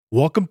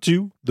Welcome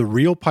to the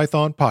Real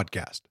Python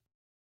Podcast.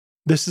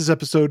 This is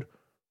episode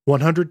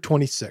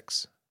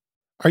 126.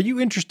 Are you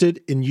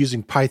interested in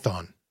using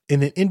Python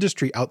in an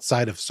industry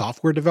outside of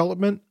software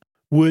development?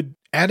 Would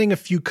adding a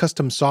few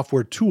custom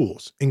software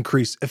tools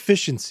increase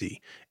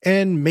efficiency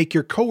and make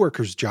your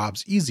coworkers'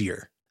 jobs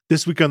easier?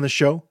 This week on the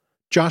show,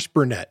 Josh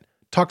Burnett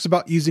talks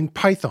about using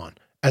Python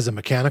as a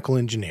mechanical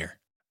engineer.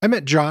 I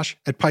met Josh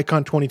at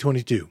PyCon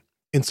 2022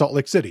 in Salt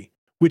Lake City,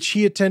 which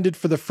he attended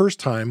for the first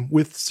time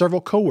with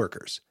several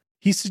coworkers.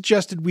 He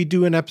suggested we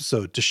do an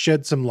episode to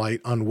shed some light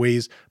on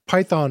ways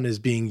Python is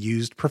being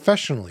used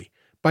professionally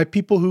by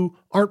people who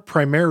aren't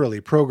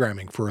primarily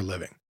programming for a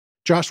living.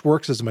 Josh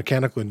works as a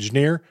mechanical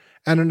engineer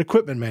at an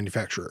equipment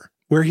manufacturer,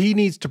 where he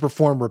needs to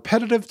perform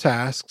repetitive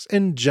tasks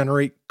and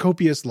generate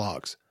copious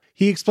logs.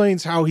 He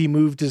explains how he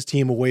moved his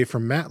team away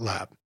from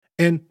MATLAB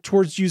and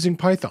towards using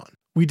Python.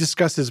 We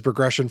discuss his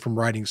progression from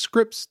writing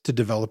scripts to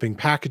developing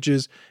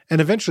packages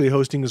and eventually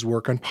hosting his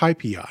work on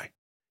PyPI.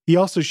 He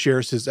also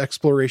shares his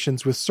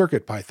explorations with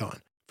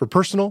CircuitPython for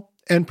personal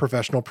and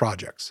professional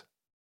projects.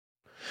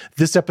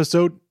 This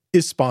episode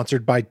is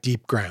sponsored by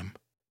DeepGram.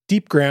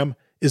 DeepGram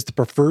is the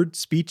preferred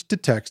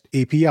speech-to-text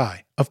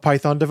API of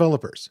Python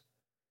developers.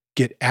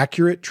 Get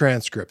accurate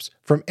transcripts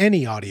from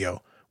any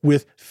audio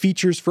with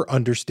features for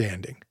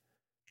understanding.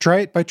 Try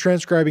it by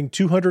transcribing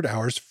 200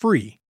 hours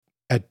free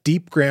at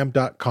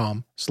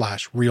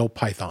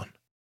deepgram.com/realpython.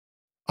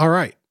 All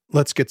right,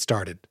 let's get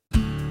started.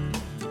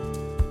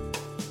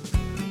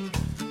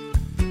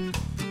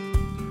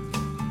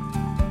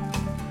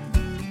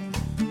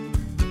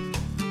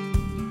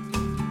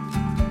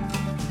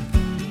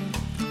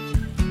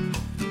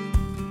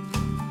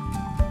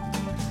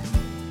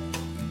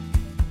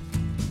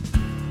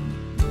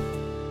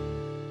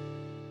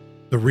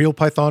 The Real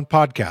Python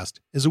Podcast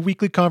is a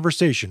weekly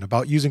conversation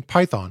about using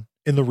Python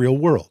in the real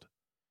world.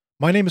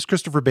 My name is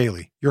Christopher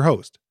Bailey, your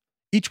host.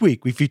 Each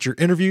week, we feature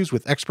interviews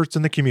with experts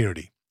in the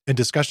community and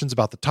discussions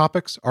about the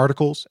topics,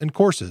 articles, and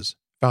courses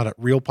found at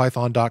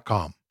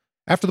realpython.com.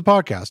 After the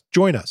podcast,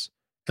 join us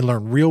and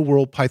learn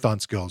real-world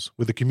Python skills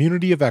with a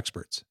community of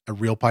experts at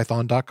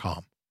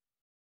realpython.com.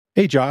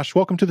 Hey, Josh,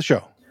 welcome to the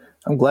show.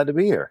 I'm glad to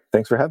be here.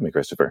 Thanks for having me,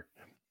 Christopher.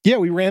 Yeah,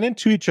 we ran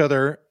into each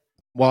other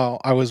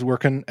while I was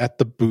working at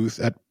the booth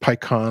at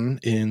PyCon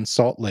in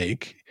Salt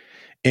Lake,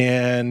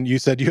 and you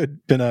said you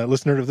had been a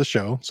listener of the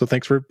show, so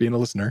thanks for being a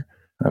listener.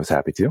 I was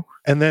happy to.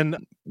 And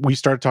then we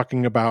started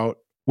talking about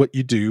what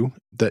you do,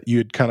 that you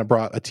had kind of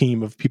brought a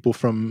team of people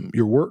from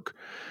your work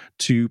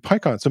to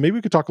PyCon. So maybe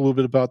we could talk a little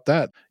bit about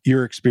that,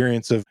 your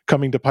experience of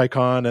coming to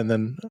PyCon, and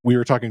then we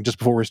were talking just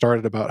before we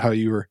started about how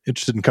you were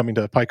interested in coming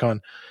to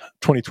PyCon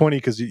 2020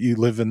 because you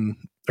live in,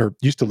 or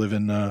used to live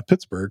in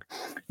Pittsburgh.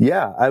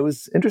 Yeah, I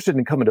was interested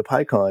in coming to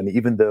PyCon,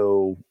 even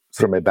though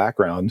sort of my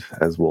background,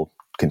 as we'll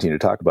continue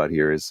to talk about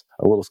here, is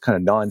a little kind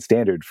of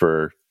non-standard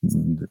for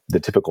the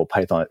typical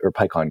Python or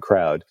PyCon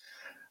crowd.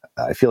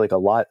 I feel like a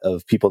lot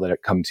of people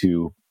that come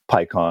to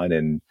PyCon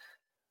and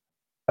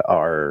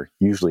are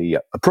usually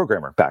a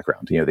programmer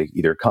background. You know, they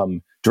either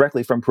come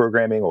directly from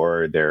programming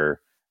or they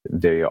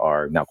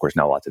are now, of course,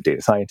 now lots of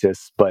data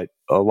scientists, but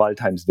a lot of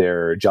times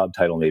their job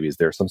title maybe is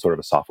they're some sort of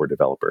a software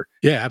developer.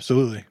 Yeah,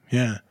 absolutely.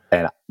 Yeah.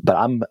 But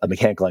I'm a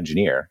mechanical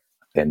engineer,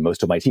 and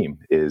most of my team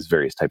is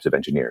various types of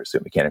engineers. So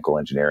mechanical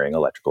engineering,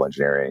 electrical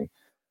engineering,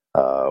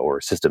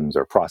 or systems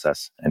or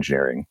process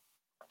engineering.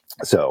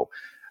 So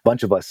a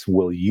bunch of us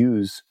will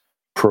use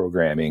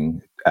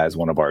programming as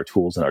one of our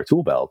tools in our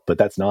tool belt, but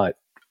that's not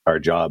our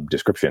job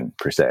description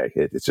per se.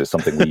 It's just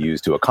something we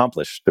use to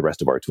accomplish the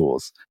rest of our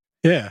tools.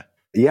 Yeah.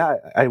 Yeah,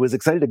 I was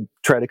excited to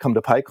try to come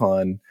to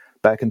PyCon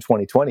back in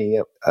 2020.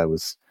 I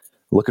was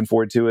looking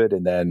forward to it,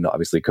 and then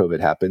obviously COVID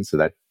happened, so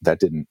that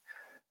didn't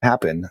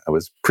happen. I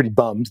was pretty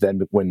bummed then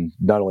when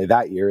not only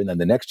that year, and then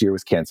the next year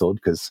was canceled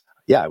because,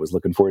 I was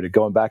looking forward to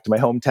going back to my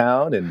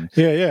hometown, and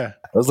I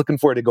was looking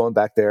forward to going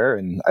back there,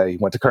 and I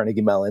went to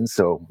Carnegie Mellon,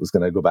 so I was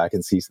going to go back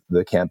and see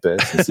the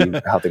campus and see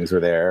how things were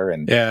there,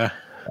 and that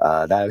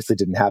obviously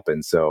didn't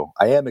happen. So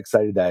I am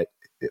excited that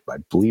I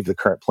believe the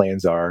current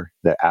plans are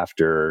that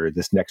after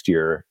this next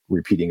year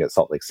repeating at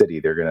Salt Lake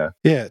City, they're going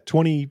to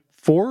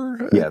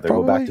 24. They'll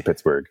go back to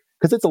Pittsburgh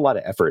because it's a lot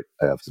of effort,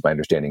 is my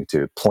understanding,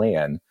 to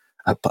plan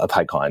a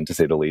PyCon, to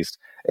say the least,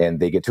 and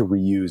they get to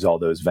reuse all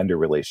those vendor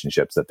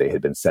relationships that they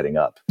had been setting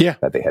up.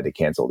 That they had to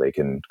cancel. They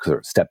can sort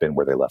of step in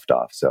where they left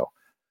off. So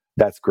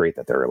that's great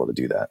that they're able to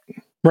do that.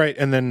 Right,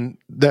 and then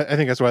I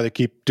think that's why they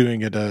keep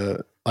doing it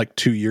like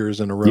 2 years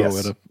in a row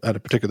at a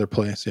particular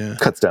place. Yeah,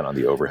 cuts down on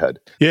the overhead.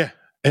 Yeah.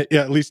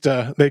 At least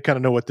they kind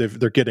of know what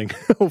they're getting.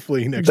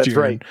 Hopefully next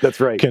year. That's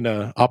right. Can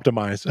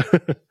optimize.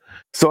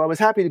 So I was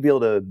happy to be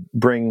able to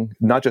bring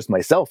not just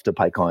myself to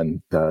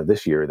PyCon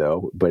this year,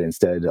 though, but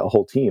instead a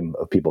whole team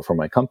of people from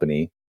my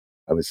company.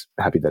 I was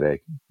happy that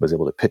I was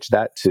able to pitch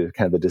that to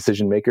kind of the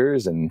decision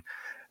makers, and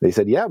they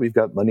said, "Yeah, we've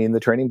got money in the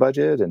training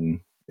budget,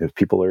 and if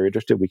people are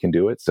interested, we can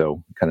do it."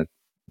 So kind of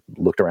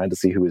looked around to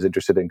see who was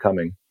interested in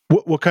coming.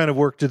 What kind of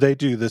work do they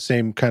do? The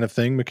same kind of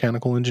thing,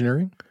 mechanical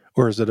engineering?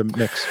 Or is it a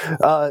mix?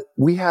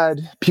 We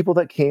had people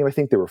that came. I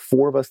think there were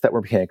 4 of us that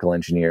were mechanical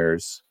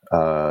engineers.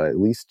 at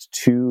least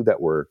two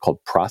that were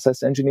called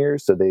process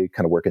engineers. So they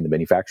kind of work in the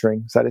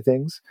manufacturing side of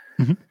things.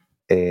 Mhm.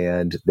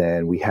 And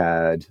then we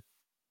had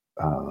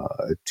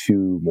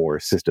two more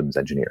systems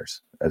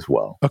engineers as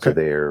well. Okay.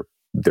 So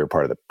they're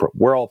part of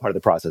we're all part of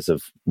the process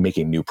of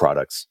making new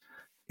products.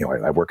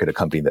 I work at a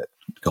company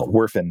called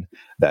Werfen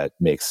that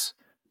makes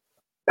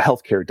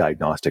healthcare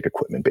diagnostic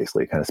equipment,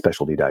 basically kind of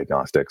specialty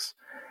diagnostics.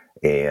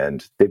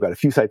 And they've got a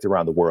few sites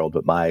around the world,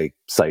 but my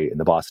site in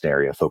the Boston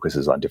area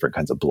focuses on different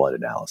kinds of blood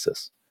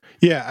analysis.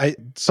 Yeah, I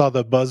saw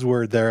the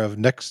buzzword there of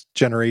next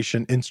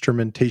generation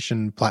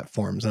instrumentation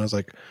platforms. And I was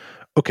like,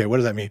 okay, what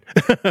does that mean?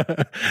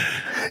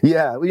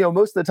 Yeah,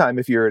 most of the time,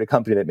 if you're at a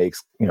company that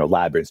makes,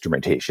 lab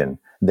instrumentation,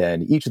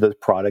 then each of those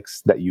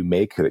products that you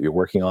make, that you're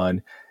working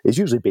on, is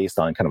usually based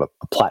on kind of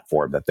a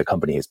platform that the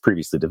company has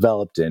previously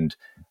developed. And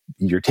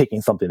you're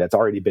taking something that's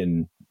already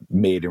been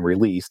made and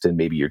released, and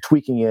maybe you're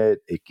tweaking it,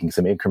 making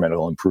some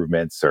incremental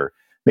improvements, or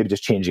maybe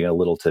just changing it a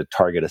little to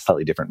target a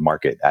slightly different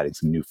market, adding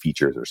some new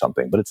features or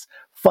something. But it's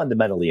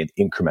fundamentally an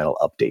incremental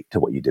update to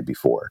what you did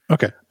before.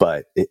 Okay.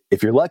 But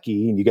if you're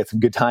lucky and you get some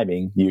good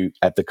timing, you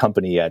at the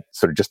company at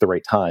sort of just the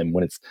right time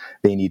when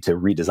they need to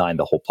redesign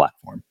the whole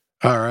platform.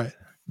 All right.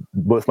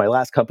 Both my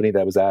last company that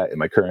I was at and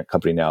my current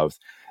company now,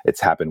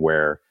 it's happened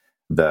where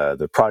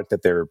the product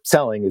that they're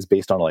selling is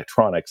based on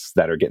electronics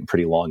that are getting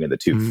pretty long in the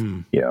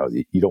tooth. You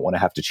don't want to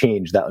have to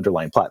change that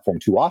underlying platform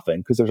too often,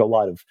 because there's a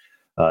lot of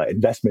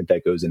investment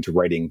that goes into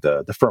writing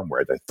the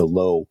firmware, the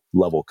low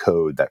level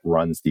code that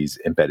runs these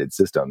embedded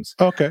systems.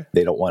 Okay.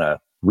 They don't want to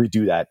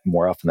redo that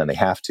more often than they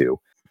have to.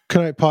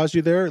 Can I pause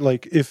you there?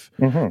 Like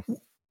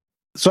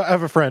So I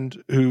have a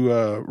friend who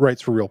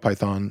writes for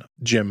RealPython,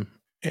 Jim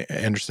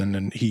Anderson,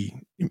 and you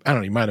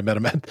might have met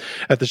him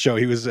at the show.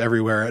 He was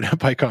everywhere at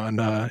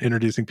PyCon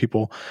introducing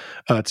people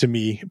to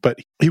me, but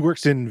he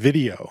works in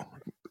video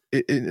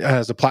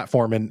as a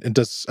platform and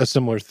does a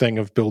similar thing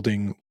of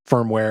building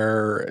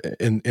firmware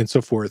and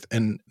so forth.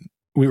 And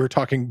we were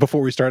talking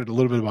before we started a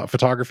little bit about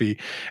photography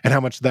and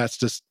how much that's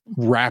just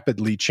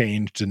rapidly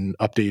changed and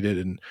updated,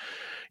 and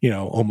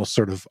almost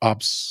sort of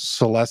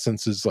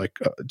obsolescence is like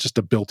just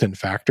a built-in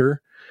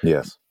factor.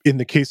 Yes. In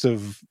the case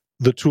of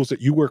the tools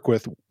that you work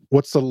with,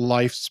 what's the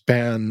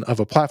lifespan of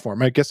a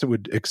platform? I guess it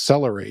would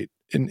accelerate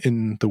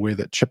in the way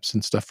that chips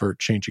and stuff are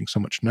changing so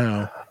much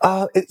now.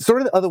 It's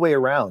sort of the other way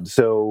around.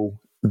 So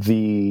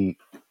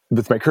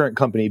with my current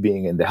company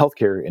being in the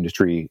healthcare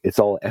industry, it's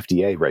all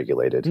FDA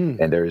regulated.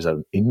 And there's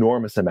an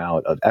enormous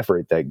amount of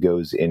effort that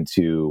goes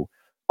into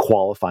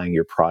qualifying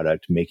your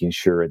product, making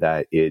sure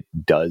that it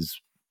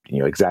does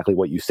exactly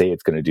what you say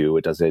it's going to do.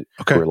 It does it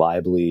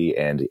reliably,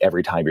 and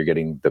every time you're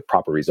getting the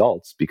proper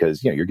results,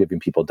 because you're giving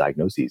people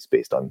diagnoses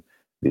based on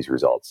these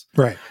results.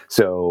 Right.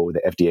 So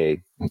the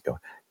FDA,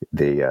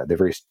 they're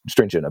very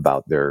stringent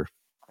about their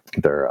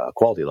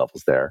quality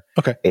levels there.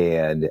 Okay.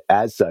 And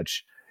as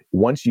such,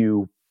 once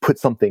you put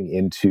something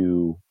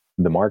into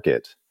the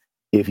market,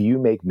 if you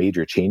make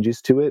major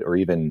changes to it, or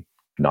even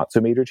not so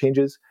major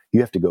changes, you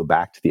have to go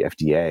back to the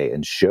FDA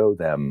and show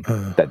them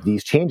that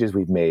these changes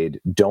we've made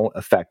don't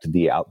affect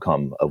the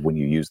outcome of when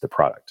you use the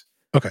product.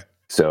 Okay.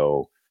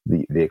 So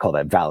they call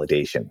that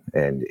validation,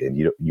 and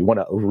you want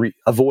to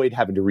avoid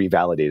having to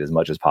revalidate as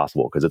much as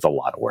possible, because it's a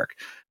lot of work.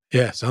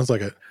 Yeah, sounds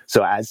like it.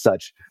 So as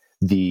such,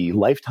 the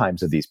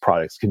lifetimes of these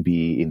products can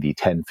be in the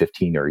 10,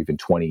 15, or even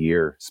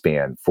 20-year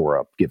span for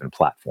a given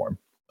platform.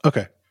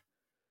 Okay.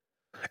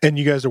 And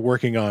you guys are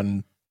working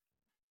on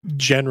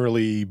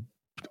generally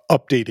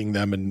updating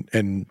them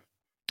and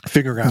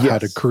figuring out how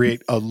to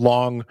create a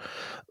long-lived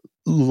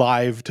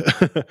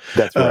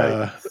That's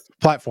right.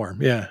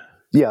 Platform. Yeah.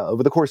 Yeah,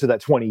 over the course of that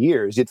 20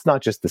 years, it's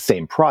not just the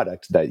same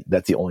product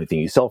that's the only thing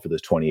you sell for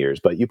those 20 years,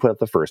 but you put up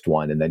the first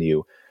one, and then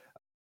you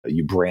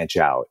branch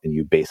out and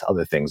you base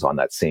other things on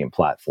that same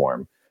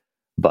platform.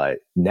 But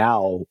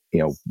now,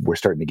 we're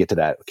starting to get to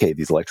that, okay,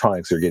 these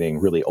electronics are getting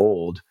really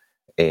old,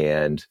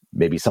 and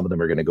maybe some of them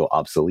are going to go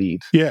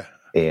obsolete. Yeah.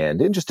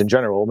 And just in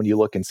general, when you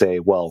look and say,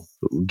 well,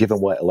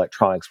 given what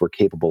electronics were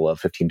capable of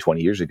 15,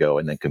 20 years ago,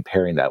 and then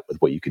comparing that with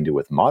what you can do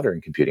with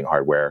modern computing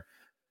hardware,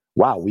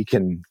 wow,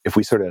 if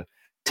we sort of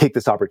take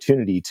this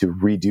opportunity to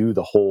redo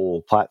the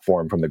whole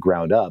platform from the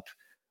ground up,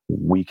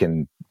 we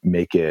can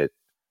make it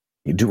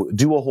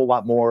do a whole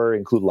lot more,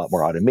 include a lot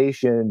more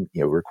automation,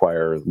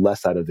 require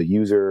less out of the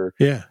user,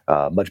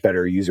 much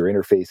better user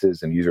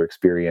interfaces and user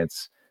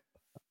experience.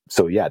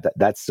 So yeah,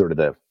 that's sort of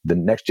the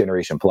next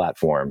generation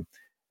platform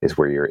is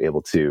where you're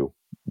able to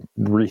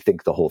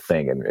rethink the whole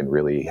thing and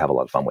really have a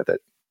lot of fun with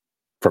it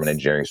from an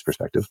engineering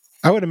perspective.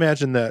 I would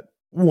imagine that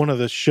one of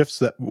the shifts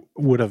that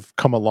would have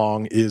come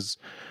along is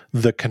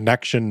the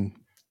connection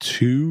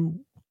to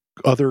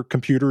other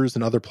computers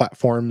and other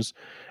platforms,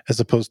 as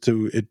opposed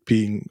to it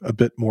being a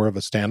bit more of a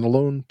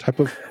standalone type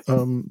of,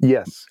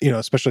 yes,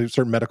 especially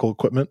certain medical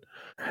equipment.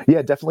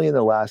 Yeah, definitely in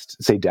the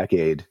last, say,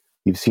 decade,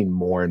 you've seen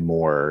more and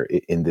more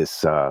in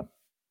this kind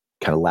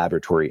of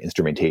laboratory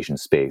instrumentation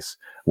space,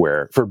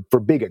 where for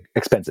big,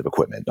 expensive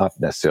equipment, not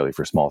necessarily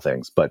for small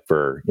things, but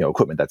for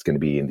equipment that's going to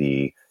be in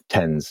the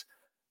tens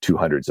to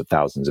hundreds of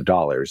thousands of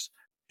dollars.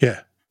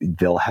 Yeah.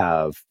 they'll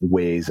have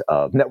ways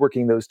of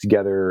networking those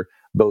together,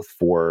 both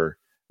for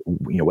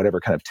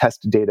whatever kind of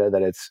test data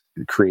that it's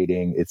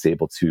creating. It's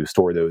able to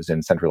store those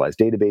in centralized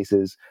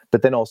databases,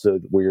 but then also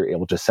where you're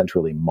able to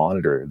centrally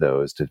monitor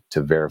those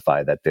to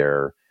verify that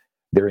they're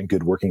in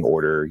good working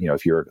order.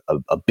 If you're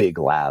a big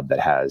lab that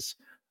has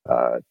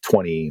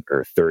 20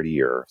 or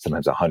 30 or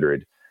sometimes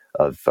 100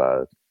 of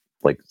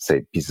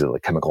say pieces of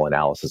chemical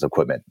analysis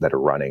equipment that are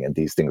running, and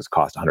these things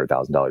cost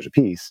 $100,000 a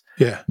piece,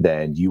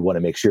 then you want to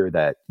make sure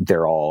that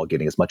they're all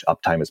getting as much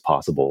uptime as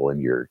possible,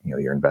 and your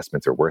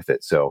investments are worth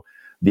it. So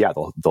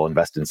they'll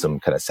invest in some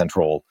kind of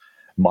central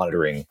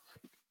monitoring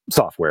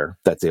software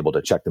that's able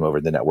to check them over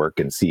the network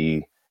and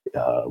see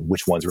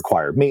which ones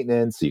require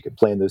maintenance, so you can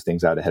plan those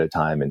things out ahead of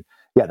time. And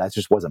that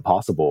just wasn't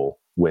possible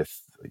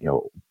with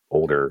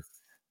older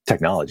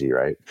technology,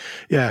 right?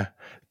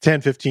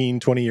 10,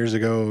 15, 20 years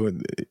ago,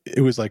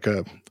 it was like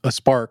a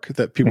spark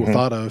that people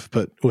thought of,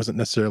 but wasn't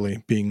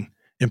necessarily being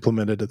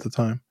implemented at the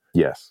time.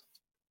 Yes.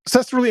 So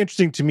that's really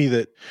interesting to me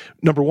that,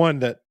 number one,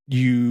 that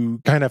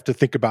you kind of have to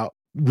think about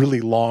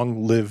really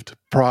long-lived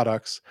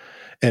products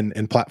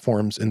and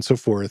platforms and so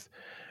forth.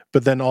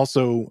 But then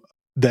also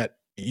that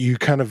you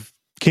kind of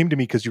came to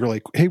me because you were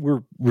like, hey,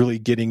 we're really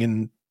getting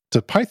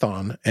into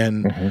Python.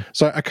 And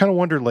so I kind of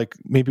wondered,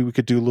 maybe we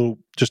could do a little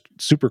just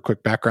super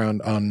quick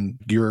background on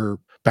your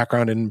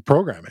background in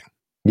programming.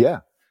 Yeah.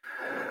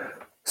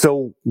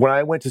 So when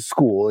I went to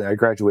school, I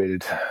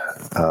graduated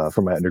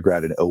from my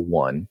undergrad in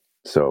 2001.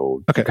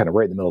 So kind of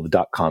right in the middle of the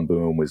dot-com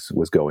boom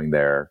was going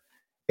there.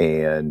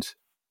 And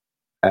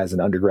as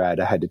an undergrad,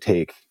 I had to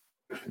take,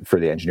 for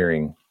the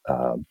engineering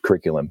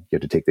curriculum, you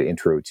had to take the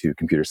intro to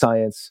computer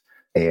science.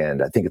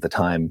 And I think at the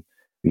time,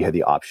 you had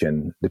the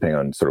option, depending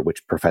on sort of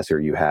which professor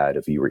you had,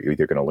 if you were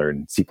either going to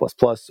learn C++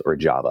 or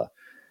Java.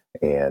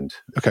 And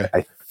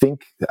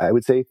I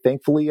would say,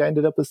 thankfully, I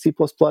ended up with C++.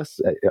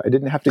 I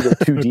didn't have to go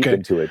too deep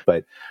into it,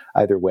 but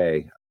either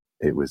way,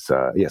 it was,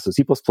 so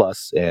C++.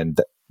 And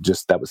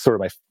that was sort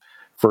of my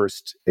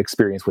first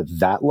experience with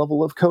that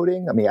level of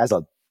coding. I mean, as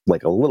a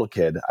little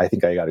kid, I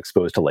think I got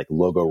exposed to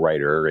Logo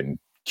Writer and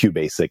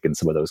QBasic and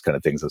some of those kind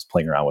of things I was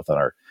playing around with on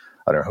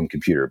our home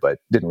computer, but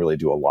didn't really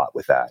do a lot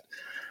with that.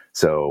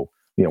 So,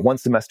 one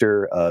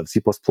semester of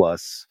C++,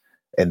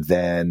 and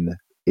then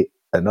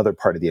another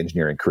part of the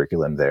engineering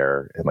curriculum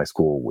there at my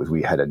school was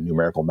we had a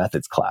numerical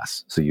methods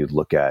class. So you'd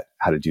look at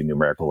how to do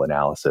numerical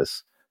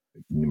analysis,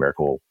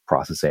 numerical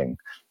processing,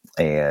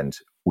 and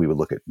we would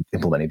look at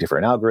implementing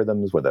different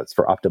algorithms, whether that's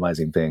for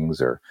optimizing things,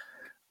 or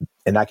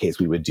in that case,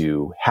 we would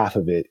do half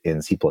of it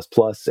in C++,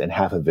 and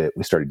half of it,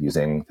 we started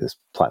using this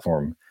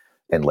platform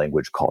and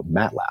language called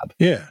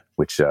MATLAB,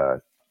 which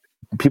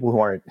people who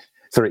aren't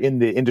sort of in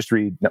the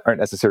industry aren't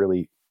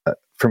necessarily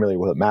familiar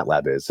with what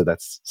MATLAB is. So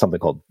that's something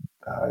called,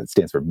 it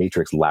stands for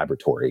Matrix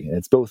Laboratory. And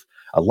it's both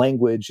a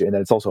language, and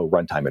then it's also a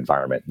runtime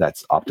environment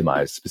that's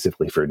optimized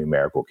specifically for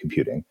numerical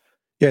computing.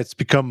 Yeah, it's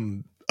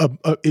become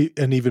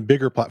an even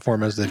bigger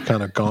platform as they've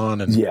kind of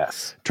gone and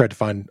tried to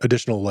find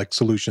additional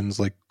solutions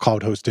like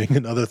cloud hosting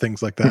and other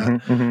things like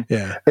that.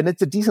 Yeah. And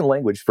it's a decent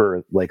language for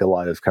a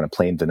lot of kind of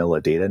plain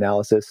vanilla data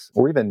analysis.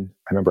 Or even,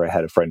 I remember I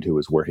had a friend who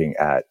was working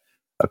at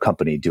a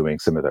company doing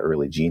some of the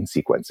early gene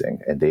sequencing,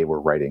 and they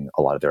were writing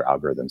a lot of their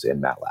algorithms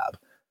in MATLAB.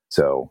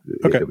 So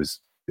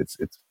it's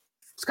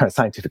kind of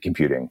scientific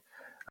computing.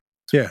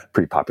 It's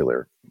pretty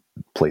popular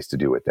place to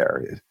do it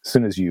there. As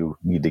soon as you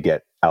need to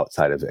get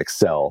outside of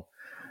Excel,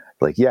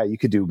 you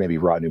could do maybe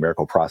raw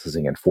numerical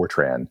processing in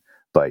Fortran,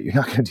 but you're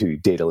not going to do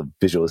data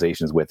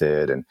visualizations with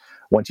it. And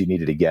once you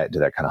needed to get into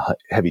that kind of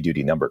heavy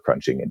duty number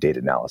crunching and data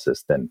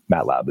analysis, then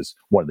MATLAB is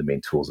one of the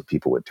main tools that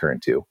people would turn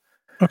to.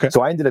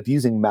 So I ended up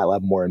using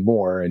MATLAB more and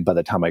more. And by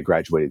the time I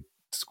graduated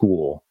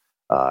school,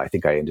 I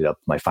think I ended up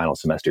my final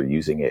semester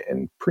using it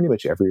in pretty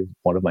much every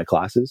one of my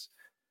classes.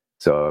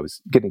 So I was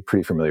getting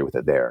pretty familiar with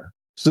it there.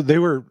 So they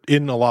were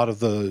in a lot of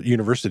the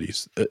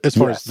universities as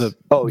far as the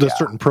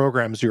certain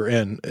programs you're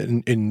in.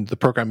 In the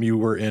program you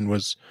were in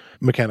was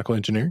mechanical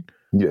engineering?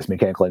 Yes,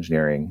 mechanical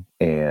engineering,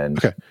 and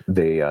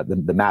the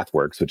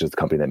MathWorks, which is the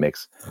company that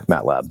makes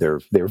MATLAB,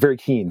 they were very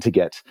keen to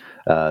get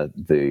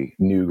the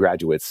new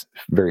graduates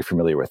very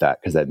familiar with that,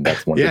 because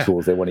that's one of the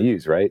tools they want to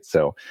use, right?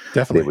 So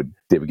definitely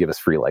they would give us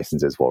free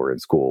licenses while we're in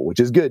school, which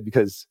is good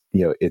because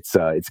it's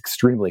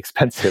extremely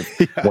expensive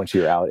once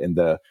you're out in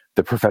the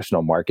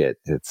professional market.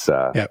 It's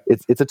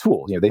a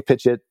tool. They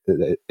pitch it.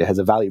 It has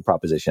a value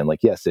proposition.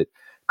 Yes, it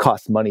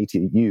costs money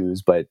to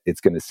use, but it's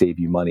going to save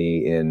you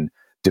money in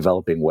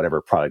developing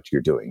whatever product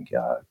you're doing.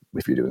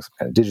 If you're doing some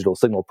kind of digital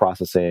signal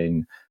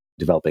processing,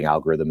 developing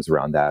algorithms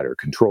around that, or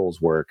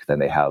controls work, then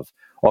they have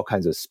all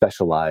kinds of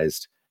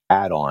specialized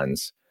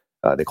add-ons.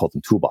 They call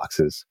them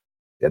toolboxes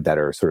that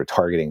are sort of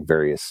targeting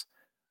various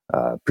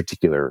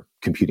particular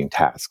computing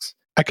tasks.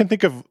 I can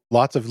think of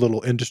lots of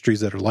little industries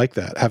that are like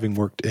that, having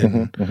worked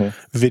in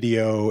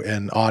video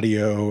and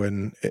audio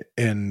and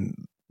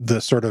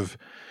the sort of,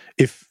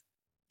 if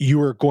you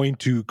were going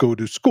to go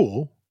to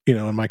school,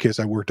 in my case,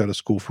 I worked at a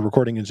school for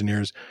recording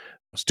engineers.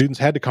 students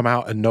had to come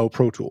out and know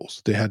Pro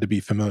Tools. They had to be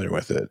familiar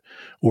with it.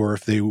 Or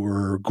if they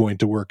were going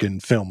to work in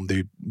film,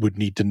 they would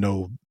need to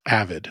know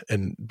Avid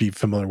and be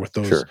familiar with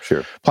those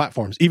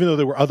platforms. Even though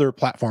there were other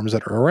platforms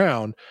that are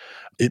around,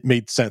 it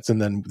made sense.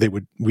 And then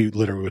we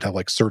literally would have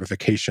like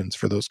certifications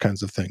for those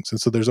kinds of things. And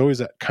so there's always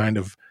that kind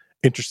of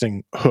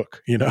interesting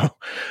hook,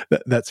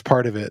 that's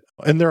part of it.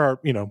 And there are,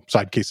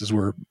 side cases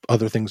where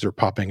other things are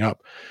popping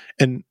up.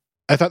 And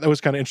I thought that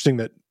was kind of interesting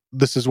that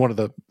this is one of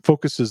the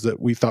focuses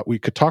that we thought we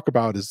could talk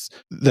about, is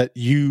that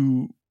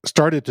you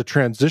started to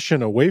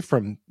transition away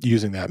from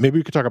using that. Maybe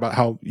we could talk about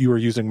how you were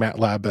using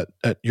MATLAB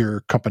at your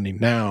company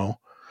now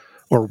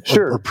or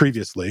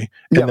previously.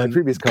 And then my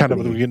previous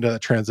company, kind of we get into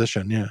that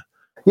transition. Yeah.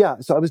 Yeah.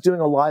 So I was doing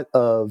a lot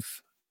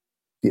of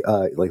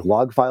like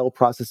log file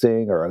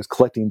processing, or I was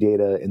collecting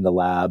data in the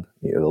lab.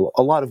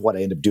 A lot of what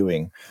I end up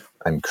doing,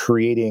 I'm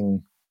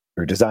creating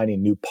or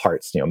designing new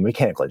parts. I'm a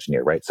mechanical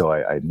engineer, right? So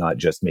I'm not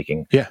just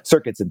making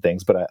circuits and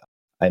things, but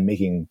I'm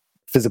making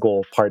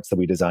physical parts that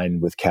we design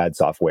with CAD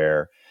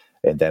software.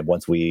 And then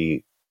once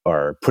we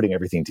are putting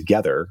everything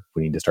together,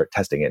 we need to start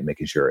testing it and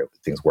making sure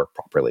things work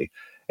properly.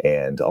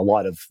 And a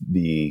lot of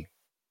the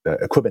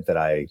equipment that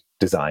I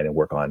design and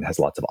work on has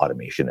lots of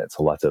automation. It's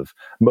lots of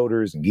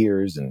motors and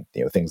gears and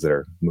things that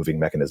are moving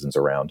mechanisms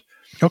around.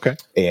 Okay.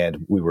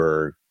 And we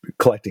were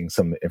collecting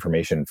some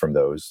information from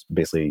those,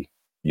 basically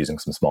using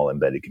some small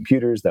embedded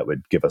computers that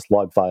would give us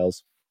log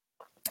files.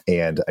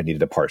 And I needed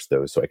to parse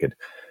those so I could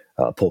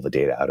pull the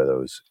data out of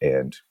those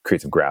and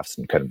create some graphs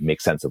and kind of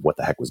make sense of what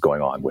the heck was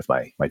going on with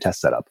my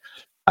test setup.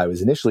 I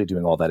was initially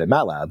doing all that in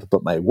MATLAB,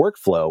 but my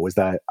workflow was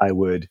that I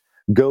would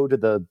go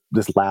to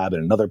this lab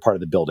in another part of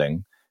the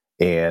building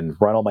and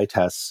run all my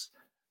tests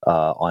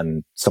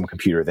on some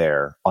computer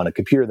there, on a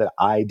computer that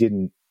I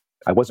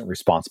wasn't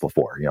responsible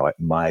for.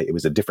 It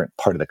was a different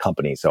part of the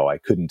company, so I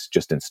couldn't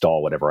just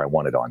install whatever I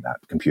wanted on that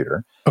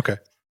computer. Okay.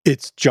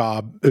 Its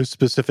job is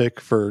specific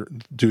for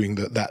doing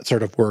that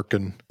sort of work.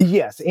 And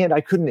yes, and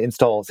I couldn't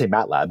install, say,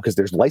 MATLAB, because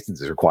there's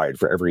licenses required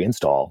for every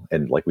install.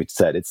 And like we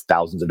said, it's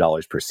thousands of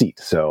dollars per seat.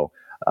 So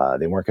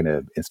they weren't going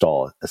to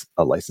install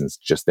a license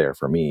just there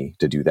for me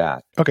to do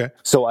that. Okay.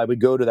 So I would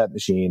go to that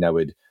machine, I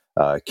would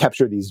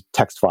capture these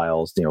text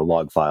files,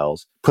 log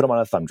files, put them on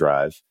a thumb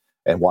drive,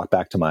 and walk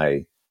back to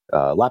my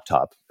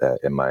laptop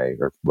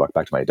or walk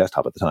back to my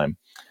desktop at the time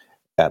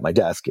at my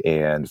desk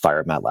and fire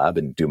up MATLAB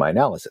and do my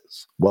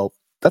analysis. Well,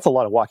 that's a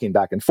lot of walking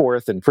back and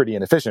forth and pretty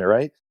inefficient,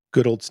 right?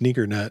 Good old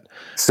sneaker net.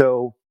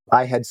 So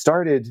I had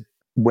started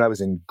when I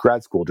was in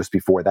grad school, just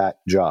before that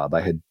job,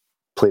 I had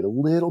played a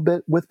little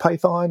bit with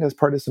Python as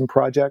part of some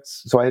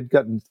projects. So I had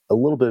gotten a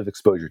little bit of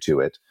exposure to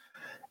it.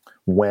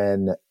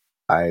 When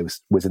I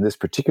was in this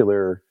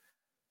particular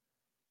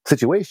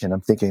situation, I'm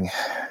thinking,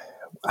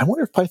 I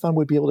wonder if Python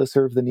would be able to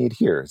serve the need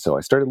here. So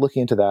I started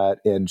looking into that.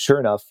 And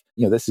sure enough,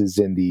 this is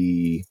in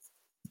the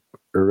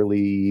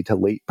early to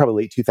late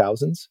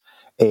 2000s.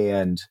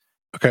 And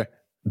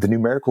the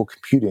numerical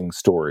computing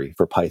story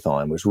for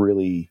Python was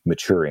really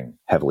maturing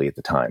heavily at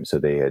the time. So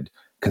they had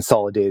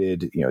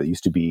consolidated, it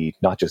used to be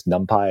not just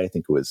NumPy, I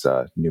think it was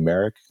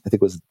Numeric, I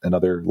think was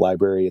another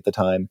library at the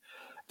time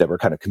that were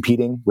kind of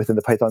competing within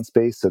the Python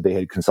space. So they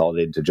had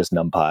consolidated to just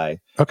NumPy.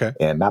 Okay.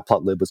 And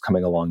Matplotlib was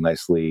coming along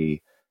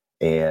nicely.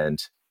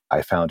 And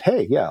I found,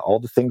 hey, yeah, all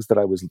the things that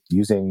I was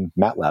using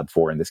MATLAB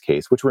for in this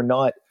case, which were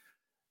not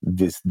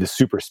the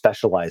super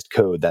specialized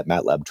code that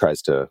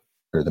MATLAB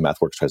or the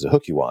MathWorks tries to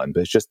hook you on,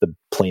 but it's just the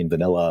plain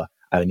vanilla,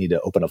 I need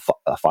to open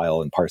a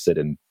file and parse it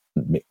and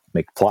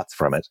make plots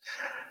from it.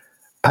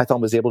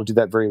 Python was able to do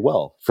that very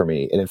well for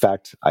me. And in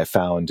fact, I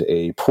found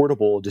a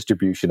portable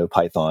distribution of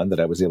Python that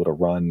I was able to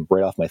run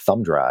right off my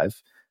thumb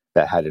drive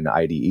that had an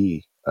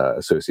IDE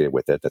associated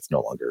with it that's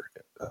no longer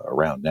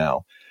around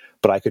now.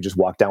 But I could just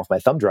walk down with my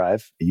thumb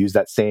drive, use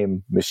that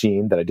same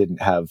machine that I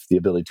didn't have the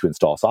ability to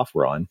install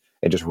software on,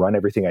 and just run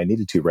everything I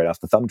needed to right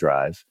off the thumb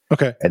drive.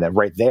 Okay. And then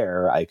right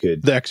there, I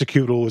could... The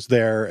executable was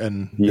there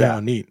and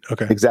neat.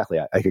 Okay. Exactly.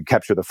 I could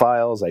capture the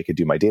files. I could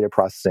do my data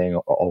processing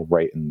all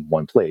right in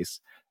one place.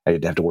 I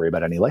didn't have to worry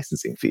about any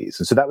licensing fees.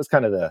 And so that was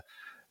kind of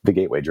the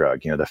gateway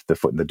drug, the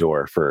foot in the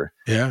door for,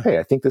 hey,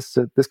 I think this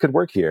could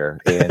work here.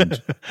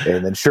 And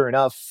and then sure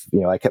enough,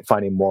 I kept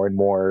finding more and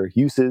more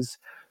uses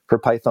for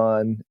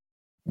Python,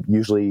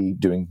 usually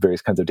doing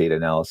various kinds of data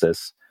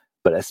analysis,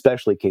 but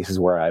especially cases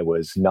where I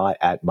was not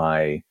at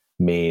my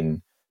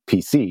main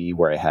PC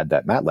where I had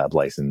that MATLAB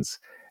license.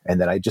 And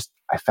then I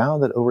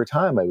found that over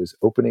time I was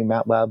opening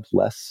MATLAB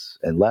less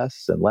and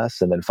less and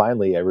less. And then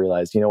finally I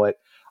realized, what,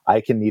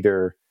 I can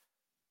either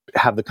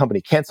have the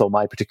company cancel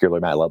my particular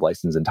MATLAB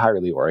license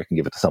entirely, or I can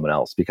give it to someone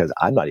else because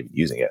I'm not even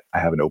using it. I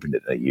haven't opened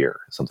it in a year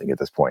or something at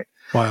this point.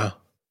 Wow.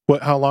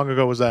 How long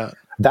ago was that?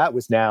 That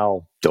was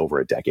now over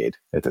a decade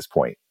at this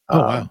point. Oh,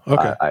 wow.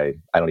 Okay.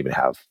 I don't even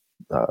have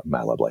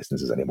MATLAB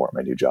licenses anymore at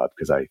my new job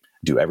because I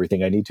do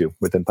everything I need to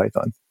within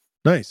Python.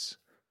 Nice.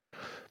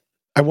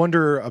 I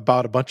wonder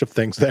about a bunch of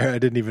things there. I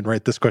didn't even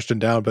write this question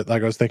down, but I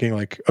was thinking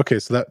okay,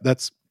 so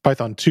that's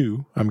Python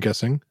 2, I'm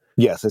guessing.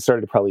 Yes, I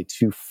started probably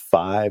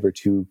 2.5 or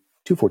 2.4,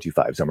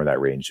 2.5, somewhere in that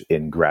range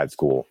in grad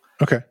school.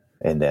 Okay.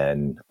 and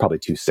then probably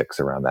 2.6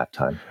 around that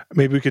time.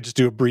 Maybe we could just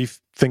do a brief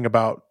thing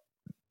about,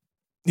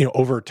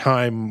 over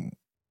time,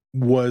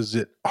 was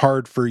it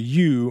hard for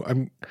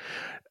you?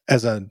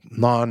 As a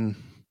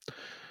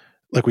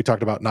like we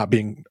talked about, not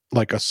being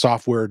like a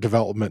software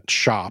development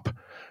shop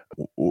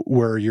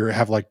where you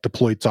have like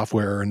deployed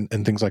software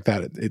and things like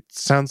that. It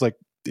sounds like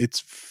it's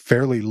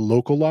fairly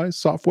localized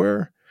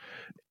software.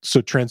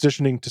 So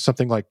transitioning to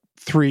something like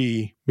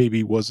 3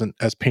 maybe wasn't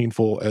as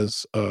painful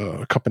as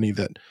a company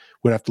that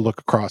would have to look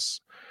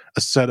across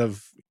a set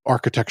of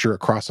architecture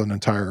across an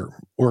entire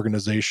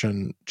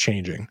organization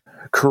changing.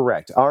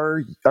 Correct.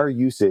 Our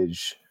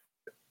usage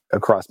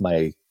across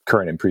my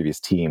current and previous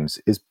teams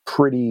is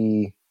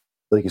pretty,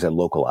 like you said,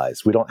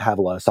 localized. We don't have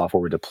a lot of software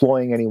we're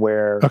deploying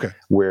anywhere. Okay.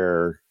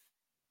 We're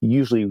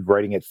usually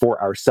writing it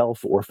for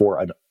ourselves or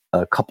for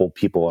a couple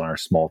people on our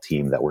small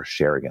team that we're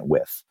sharing it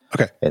with.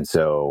 Okay. And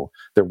so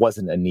there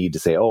wasn't a need to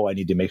say, I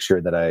need to make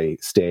sure that I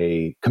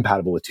stay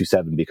compatible with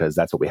 2.7 because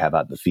that's what we have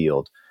out in the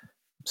field.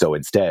 So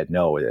instead,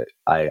 no,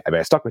 I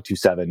stuck with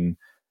 2.7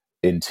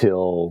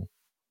 until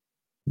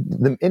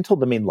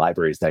the main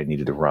libraries that I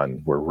needed to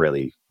run were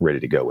really ready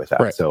to go with that.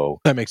 Right. So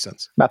that makes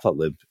sense.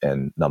 Matplotlib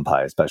and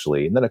NumPy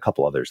especially, and then a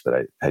couple others that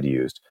I had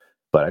used.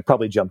 But I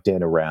probably jumped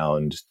in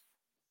around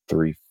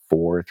 3.4,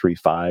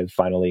 3.5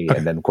 finally. Okay.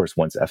 And then, of course,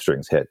 once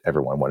F-strings hit,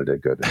 everyone wanted to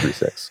go to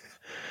 3.6.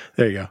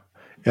 There you go.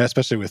 Yeah,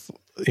 especially with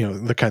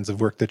the kinds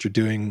of work that you're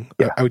doing.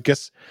 Yeah. I would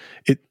guess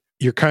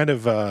you're kind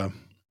of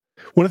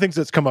one of the things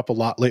that's come up a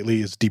lot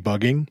lately is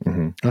debugging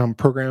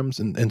programs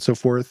and so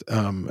forth.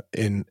 And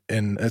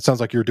it sounds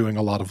like you're doing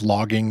a lot of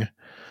logging.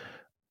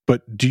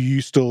 But do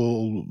you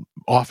still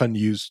often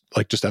use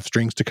like just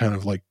F-strings to kind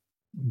of like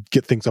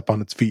get things up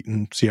on its feet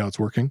and see how it's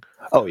working?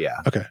 Oh yeah.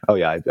 Okay. Oh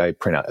yeah. I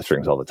print out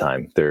F-strings all the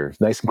time. They're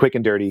nice and quick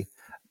and dirty.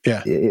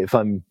 Yeah. If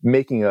I'm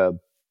making a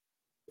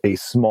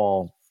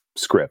small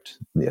script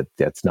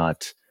that's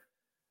not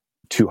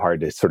too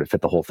hard to sort of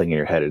fit the whole thing in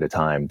your head at a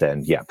time,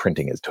 then yeah,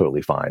 printing is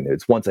totally fine.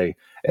 It's once I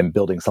am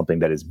building something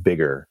that is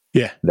bigger,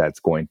 that's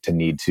going to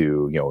need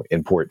to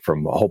import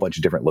from a whole bunch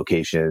of different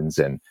locations,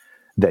 and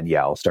then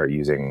I'll start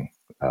using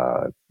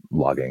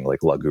logging.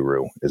 Like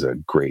LogGuru is a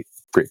great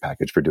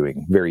package for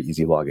doing very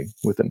easy logging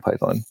within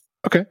Python.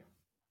 Okay,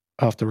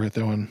 I'll have to write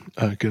that one,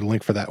 get a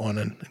link for that one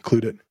and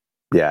include it.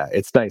 Yeah,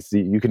 it's nice.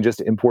 You can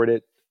just import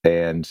it,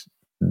 and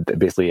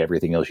basically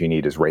everything else you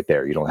need is right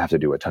there. You don't have to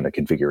do a ton of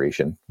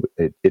configuration.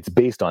 It's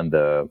based on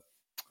the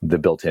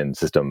built-in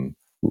system,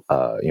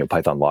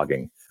 Python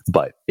logging,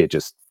 but it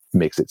just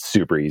makes it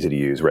super easy to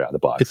use right out of the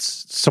box.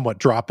 It's somewhat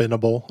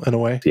drop-inable in a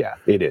way. Yeah,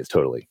 it is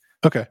totally.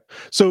 Okay,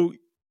 so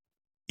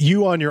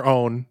you on your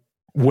own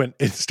when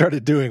it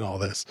started doing all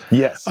this.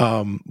 Yes.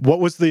 What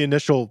was the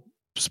initial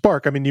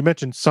spark? I mean, you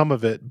mentioned some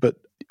of it, but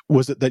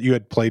was it that you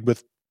had played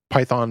with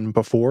Python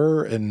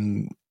before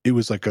and it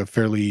was like a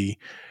fairly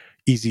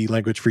easy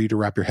language for you to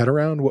wrap your head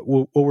around? What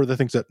were the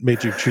things that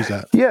made you choose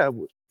that? Yeah,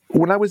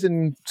 when I was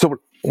in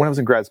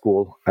grad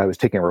school, I was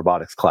taking a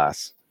robotics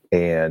class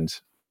and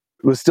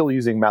was still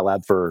using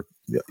MATLAB for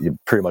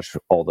pretty much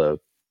all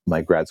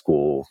my grad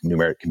school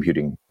numeric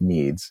computing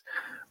needs.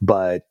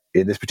 But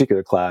in this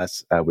particular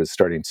class, I was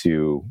starting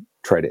to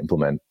try to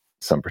implement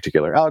some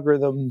particular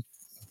algorithm,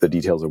 the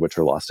details of which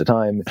are lost to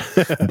time.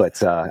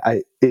 But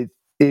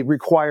it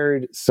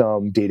required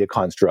some data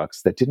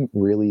constructs that didn't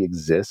really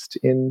exist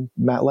in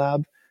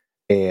MATLAB.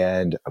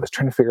 And I was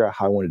trying to figure out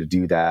how I wanted to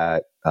do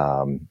that,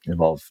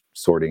 involve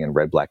sorting and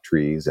red-black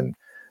trees. And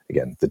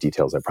again, the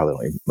details I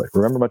probably don't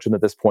remember much of them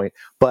at this point.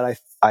 But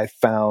I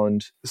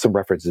found some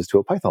references to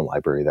a Python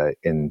library that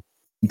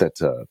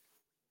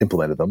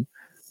implemented them.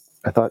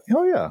 I thought,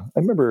 I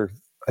remember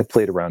I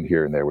played around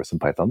here and there with some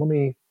Python. Let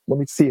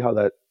me see how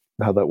that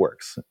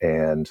works.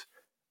 And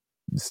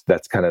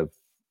that's kind of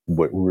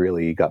what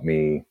really got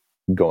me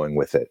going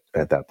with it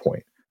at that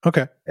point.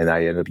 Okay. And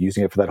I ended up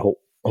using it for that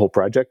whole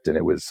project, and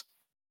it was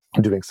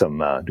doing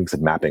some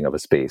mapping of a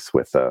space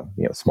with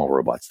small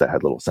robots that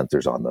had little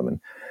sensors on them, and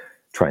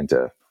trying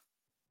to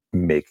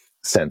make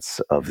sense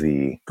of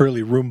the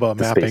early Roomba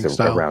mapping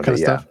style kind of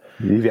stuff.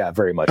 Yeah,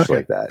 very much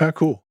like that.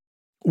 Cool.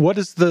 What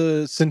is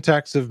the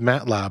syntax of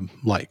MATLAB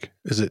like?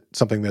 Is it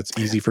something that's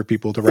easy for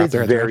people to wrap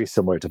their heads around? It's very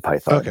similar to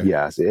Python. Okay.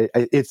 Yes,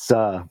 it's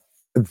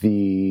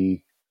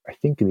I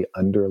think the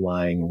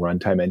underlying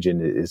runtime engine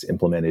is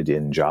implemented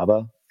in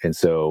Java, and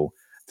so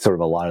sort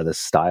of a lot of the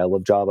style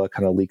of Java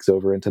kind of leaks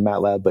over into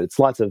MATLAB. But it's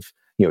lots of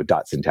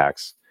dot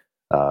syntax,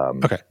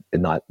 and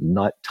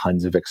not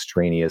tons of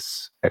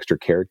extraneous extra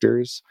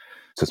characters.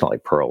 So it's not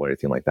like Perl or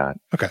anything like that.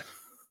 Okay,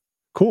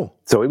 cool.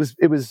 So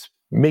it was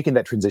making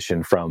that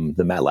transition from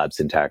the MATLAB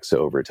syntax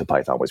over to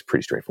Python was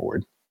pretty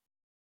straightforward.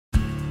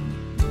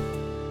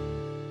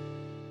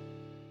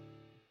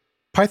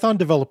 Python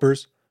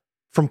developers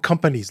from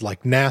companies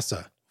like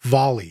NASA,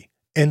 Volley,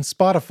 and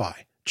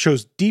Spotify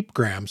chose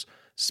DeepGram's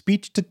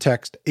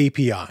speech-to-text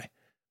API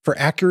for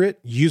accurate,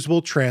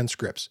 usable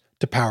transcripts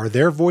to power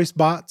their voice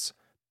bots,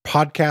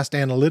 podcast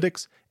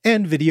analytics,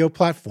 and video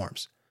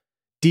platforms.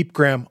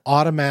 DeepGram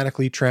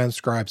automatically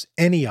transcribes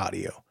any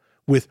audio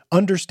with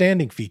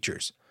understanding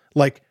features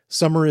like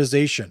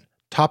summarization,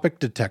 topic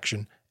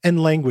detection,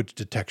 and language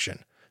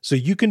detection, so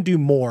you can do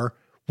more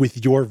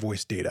with your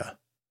voice data.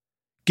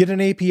 Get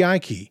an API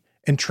key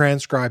and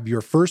transcribe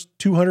your first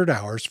 200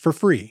 hours for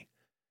free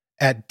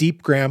at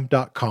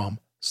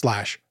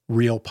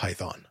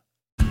deepgram.com/realpython.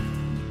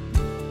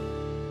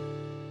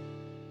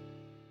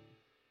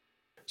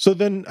 So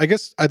then I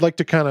guess I'd like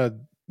to kind of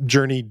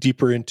journey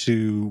deeper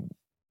into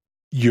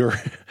your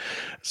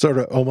sort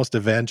of almost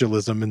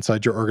evangelism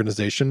inside your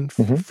organization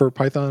for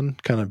Python,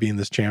 kind of being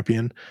this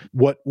champion.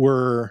 What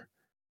were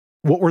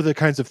the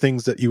kinds of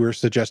things that you were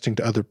suggesting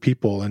to other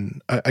people?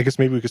 And I guess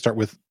maybe we could start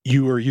with,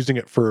 you were using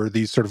it for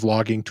these sort of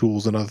logging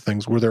tools and other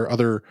things. Were there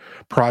other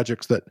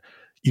projects that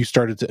you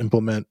started to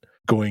implement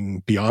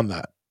going beyond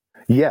that?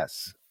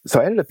 Yes. So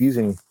I ended up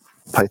using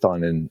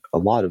Python in a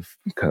lot of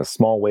kind of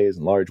small ways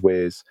and large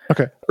ways.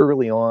 Okay.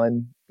 Early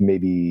on,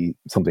 maybe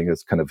something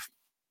that's kind of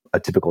a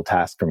typical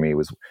task for me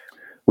was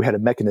we had a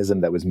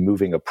mechanism that was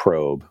moving a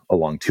probe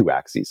along two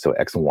axes, so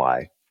X and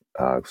Y,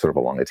 sort of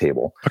along a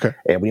table. Okay.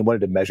 And we wanted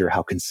to measure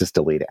how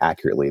consistently and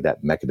accurately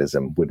that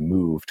mechanism would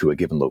move to a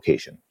given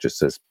location,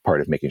 just as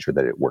part of making sure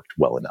that it worked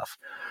well enough.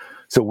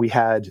 So we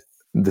had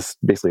this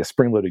basically a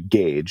spring-loaded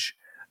gauge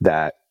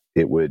that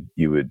you would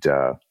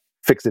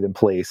fix it in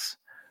place,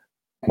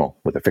 well,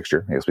 with a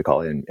fixture, I guess we call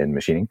it in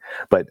machining,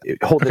 but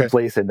it hold it in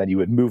place, and then you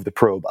would move the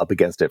probe up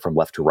against it from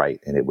left to right,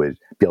 and it would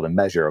be able to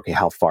measure, okay,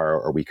 how far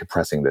are we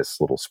compressing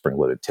this little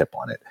spring-loaded tip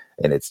on it?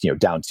 And it's,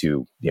 down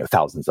to,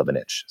 thousandths of an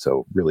inch.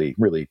 So really,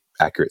 really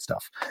accurate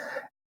stuff.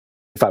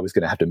 If I was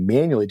going to have to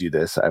manually do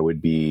this, I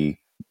would be,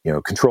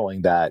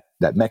 controlling that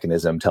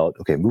mechanism, tell it,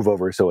 okay, move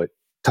over so it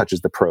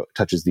touches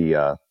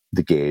the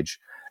gauge,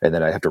 and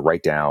then I have to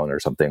write down or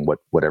something,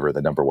 whatever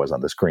the number was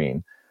on the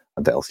screen,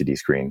 on the LCD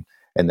screen,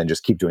 and then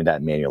just keep doing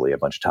that manually a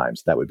bunch of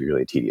times. That would be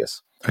really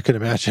tedious. I can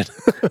imagine.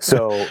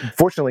 So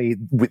fortunately,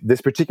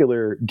 this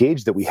particular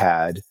gauge that we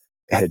had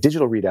a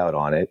digital readout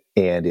on it,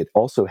 and it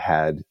also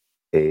had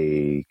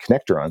a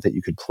connector on it that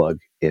you could plug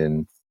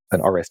in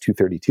an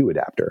RS-232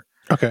 adapter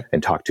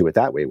and talk to it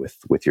that way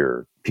with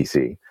your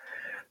PC.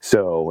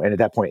 So, and at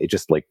that point, it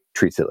just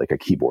treats it like a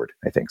keyboard,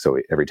 I think. So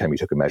every time you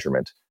took a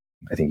measurement,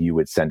 I think you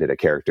would send it a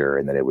character,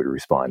 and then it would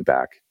respond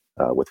back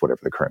with whatever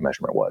the current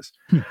measurement was.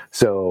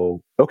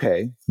 So,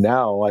 okay,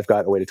 now I've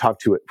got a way to talk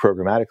to it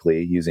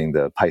programmatically using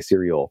the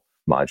PySerial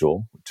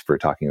module for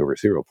talking over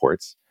serial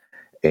ports.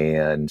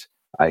 And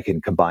I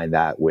can combine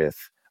that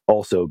with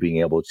also being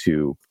able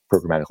to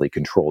programmatically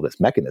control this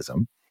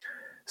mechanism.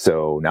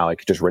 So now I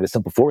could just write a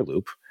simple for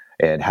loop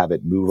and have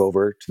it move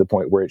over to the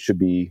point where it should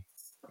be,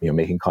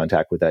 making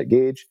contact with that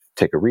gauge,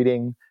 take a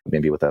reading,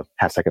 maybe with a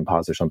half-second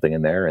pause or something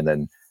in there, and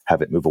then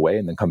have it move away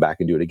and then come back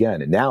and do it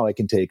again. And now I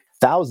can take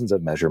thousands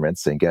of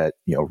measurements and get,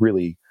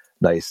 really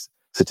nice,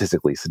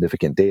 statistically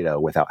significant data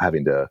without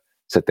having to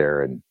sit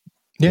there and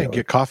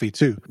get coffee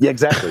too. Yeah,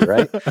 exactly.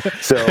 Right.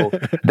 So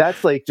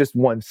that's just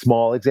one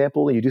small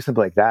example. And you do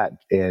something like that,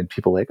 and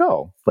people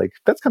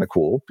that's kind of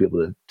cool, be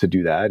able to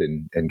do that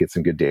and get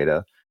some good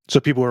data. So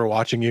people are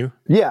watching you?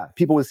 Yeah,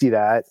 people would see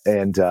that.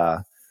 And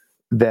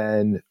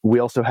then we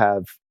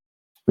had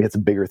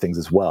some bigger things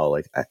as well.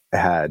 I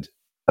had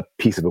a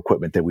piece of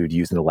equipment that we would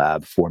use in the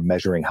lab for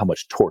measuring how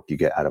much torque you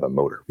get out of a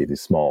motor. We have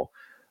these small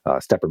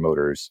stepper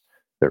motors,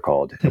 they're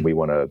called, and we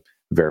want to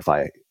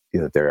verify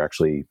that they're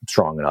actually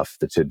strong enough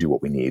to do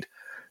what we need.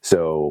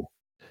 So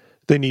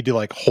they need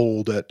to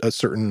hold at a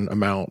certain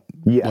amount.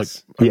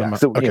 Yes.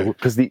 So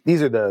because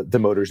these are the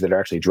motors that are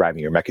actually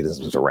driving your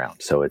mechanisms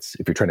around. So if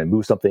you're trying to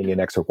move something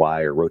in X or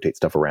Y or rotate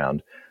stuff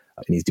around,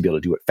 it needs to be able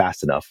to do it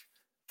fast enough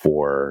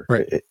for.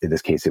 Right. In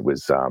this case, it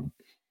was.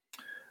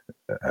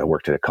 I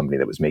worked at a company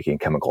that was making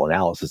chemical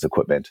analysis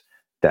equipment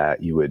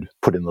that you would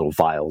put in little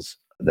vials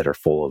that are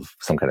full of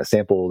some kind of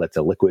sample that's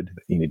a liquid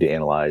that you need to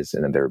analyze,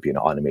 and then there would be an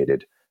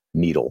automated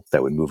needle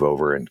that would move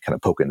over and kind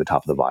of poke in the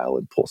top of the vial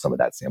and pull some of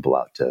that sample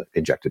out to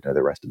inject it into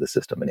the rest of the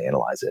system and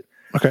analyze it.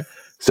 Okay.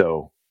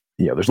 So,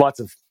 there's lots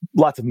of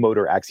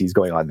motor axes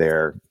going on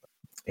there,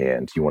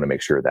 and you want to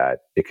make sure that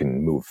it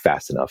can move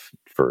fast enough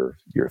for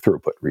your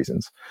throughput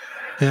reasons.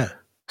 Yeah.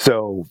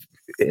 So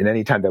in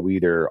any time that we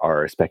either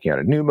are speccing out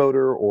a new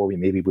motor, or we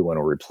want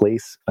to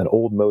replace an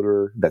old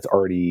motor that's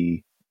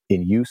already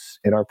in use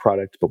in our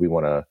product, but we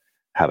want to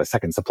have a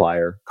second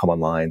supplier come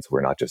online, so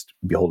we're not just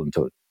beholden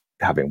to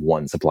having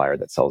one supplier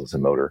that sells us a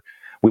motor.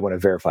 We want to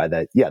verify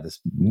that, this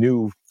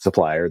new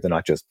supplier, they're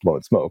not just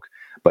blowing smoke,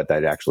 but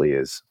that actually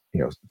is,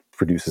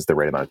 produces the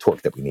right amount of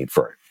torque that we need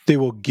for it. They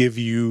will give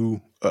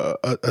you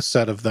a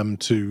set of them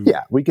to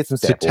we get some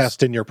samples to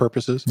test in your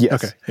purposes.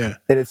 Yes. Okay. Yeah.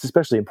 And it's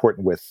especially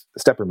important with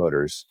stepper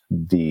motors.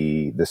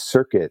 The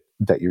circuit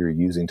that you're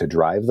using to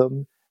drive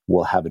them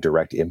will have a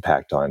direct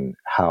impact on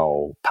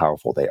how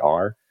powerful they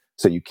are.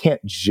 So you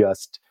can't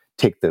just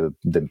take the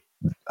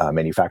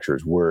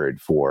manufacturer's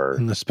word for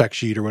in the spec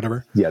sheet or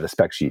whatever. Yeah, the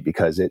spec sheet,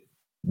 because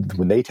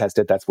when they test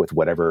it, that's with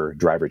whatever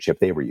driver chip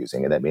they were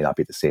using, and that may not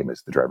be the same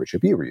as the driver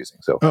chip you were using.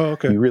 So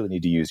you really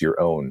need to use your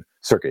own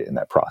circuit in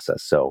that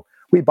process. So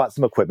we bought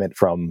some equipment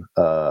from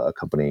a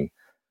company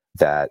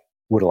that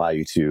would allow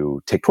you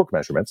to take torque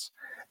measurements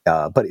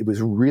But it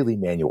was really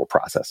manual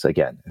process.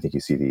 Again, I think you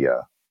see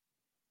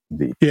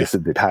this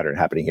is the pattern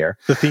happening here.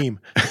 The theme.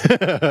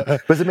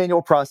 It was a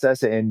manual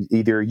process, and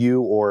either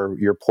you or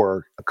your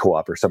poor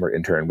co-op or summer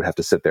intern would have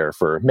to sit there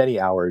for many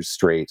hours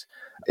straight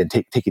and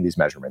taking these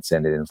measurements.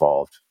 And it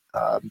involved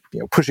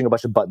pushing a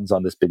bunch of buttons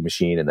on this big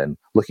machine and then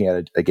looking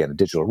at a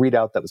digital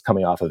readout that was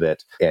coming off of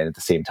it, and at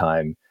the same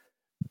time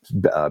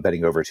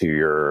bending over to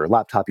your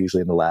laptop,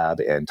 usually in the lab,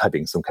 and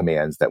typing some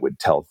commands that would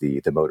tell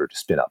the motor to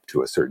spin up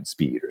to a certain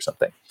speed or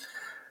something.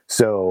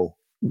 So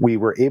we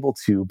were able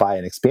to buy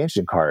an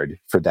expansion card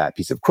for that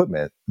piece of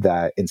equipment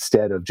that,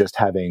 instead of just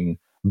having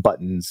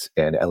buttons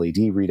and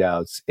LED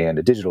readouts and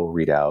a digital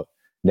readout,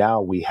 now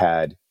we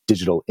had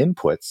digital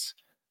inputs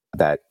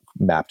that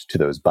mapped to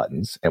those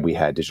buttons, and we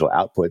had digital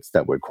outputs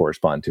that would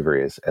correspond to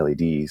various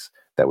LEDs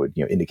that would,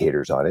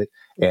 indicators on it,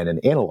 and an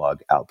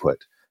analog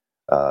output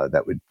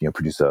that would,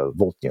 produce a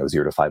volt,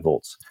 0 to 5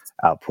 volts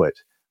output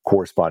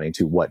corresponding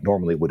to what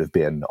normally would have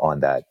been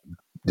on that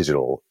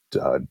digital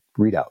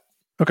readout.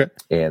 Okay.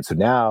 And so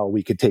now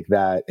we could take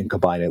that and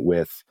combine it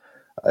with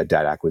a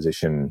data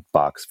acquisition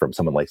box from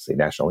someone like, say,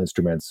 National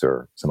Instruments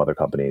or some other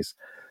companies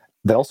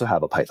that also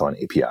have a Python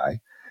API.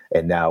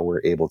 And now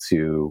we're able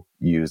to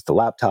use the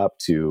laptop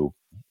to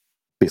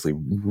basically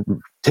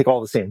take all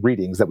the same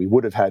readings that we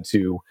would have had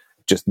to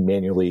just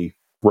manually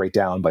write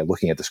down by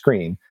looking at the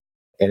screen.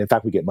 And in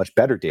fact, we get much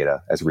better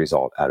data as a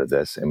result out of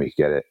this, and we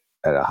get it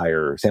at a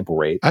higher sample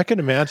rate. I can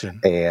imagine.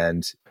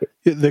 And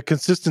the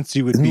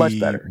consistency would be much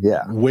better.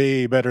 Yeah.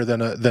 Way better than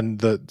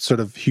the sort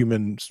of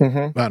human, I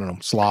don't know,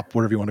 slop,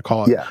 whatever you want to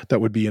call it, that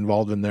would be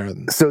involved in there.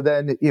 So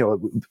then,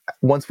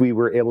 once we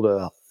were able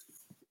to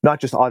not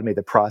just automate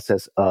the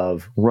process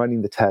of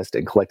running the test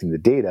and collecting the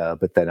data,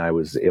 but then I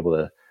was able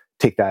to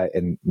take that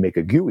and make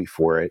a GUI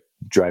for it,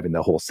 driving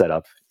the whole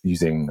setup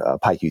using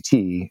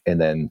PyQt, and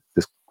then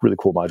this really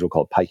cool module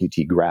called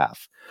PyQt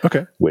Graph,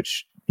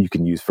 which you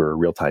can use for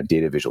real-time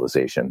data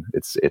visualization.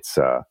 It's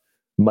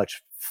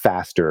much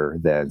faster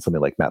than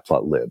something like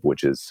Matplotlib,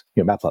 which is,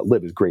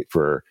 Matplotlib is great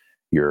for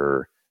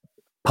your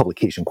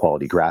publication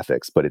quality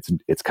graphics, but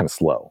it's kind of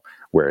slow.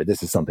 Where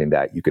this is something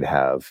that you could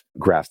have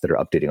graphs that are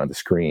updating on the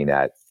screen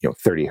at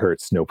 30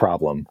 hertz, no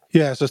problem.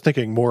 Yeah, so I was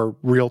thinking more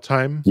real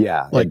time.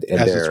 Yeah, and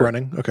as it's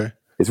running. Okay,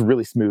 it's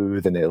really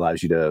smooth, and it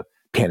allows you to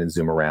pan and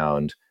zoom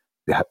around.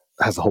 It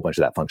has a whole bunch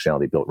of that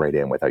functionality built right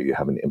in without you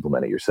having to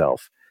implement it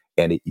yourself.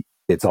 And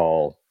it's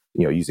all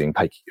using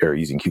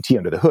using Qt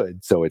under the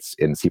hood, so it's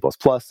in C++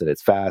 and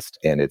it's fast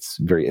and it's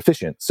very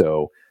efficient.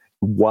 So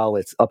while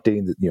it's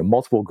updating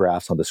multiple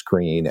graphs on the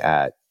screen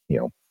at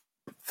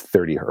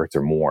 30 hertz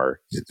or more,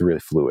 it's really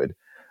fluid.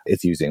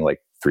 It's using like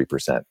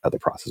 3% of the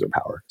processor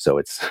power, so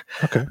it's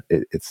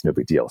no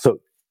big deal. So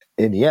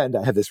in the end,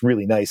 I have this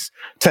really nice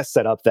test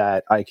setup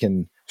that I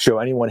can show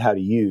anyone how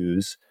to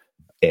use,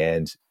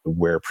 and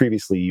where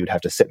previously you'd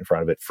have to sit in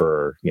front of it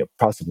for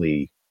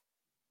possibly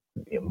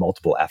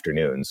multiple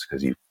afternoons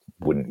because you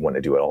wouldn't want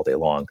to do it all day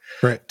long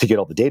to get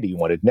all the data you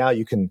wanted. Now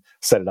you can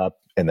set it up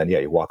and then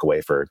you walk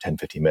away for 10,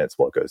 15 minutes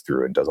while it goes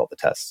through and does all the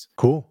tests.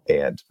 Cool.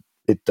 And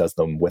it does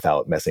them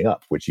without messing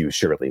up, which you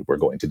surely were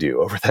going to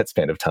do over that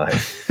span of time.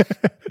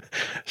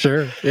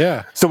 Sure.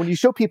 Yeah. So when you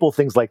show people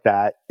things like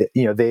that,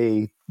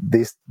 they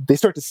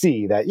start to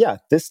see that,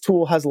 this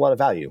tool has a lot of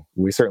value.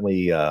 We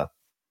certainly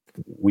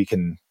we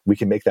can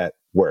make that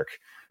work.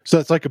 So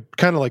it's like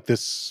kind of like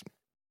this,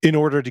 in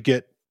order to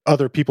get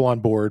other people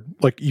on board,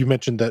 like you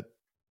mentioned that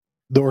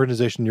the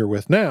organization you're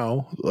with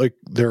now, like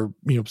they're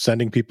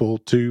sending people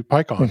to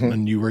PyCon,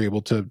 and you were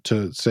able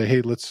to say,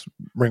 hey, let's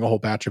bring a whole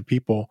batch of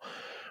people.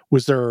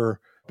 Was there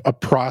a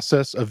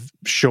process of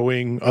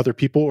showing other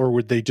people, or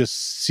would they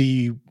just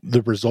see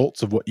the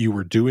results of what you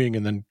were doing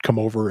and then come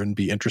over and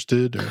be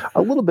interested? Or?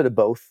 A little bit of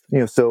both.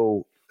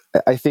 So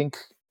I think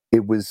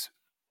it was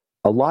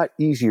a lot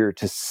easier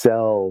to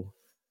sell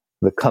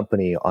the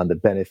company on the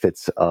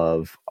benefits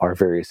of our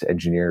various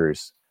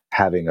engineers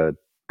having a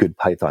good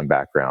Python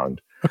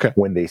background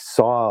when they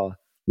saw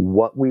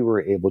what we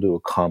were able to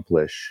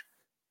accomplish,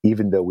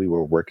 even though we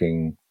were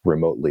working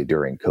remotely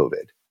during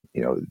COVID.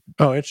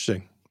 Oh,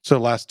 interesting. So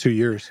the last 2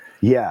 years.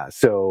 Yeah.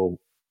 So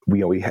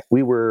we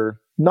were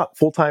not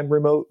full-time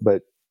remote,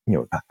 but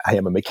I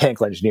am a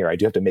mechanical engineer. I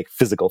do have to make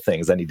physical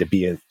things. I need to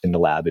be in the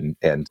lab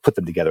and put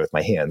them together with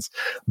my hands.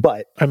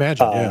 But I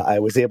imagine I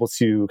was able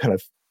to kind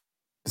of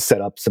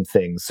set up some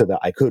things so that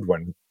I could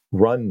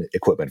run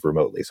equipment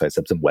remotely. So I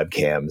set up some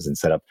webcams and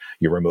set up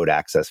your remote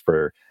access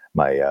for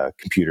my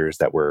computers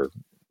that were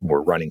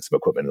running some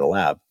equipment in the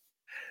lab.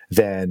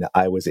 Then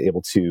I was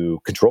able to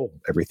control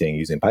everything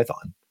using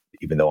Python.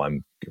 Even though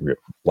I'm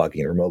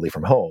logging in remotely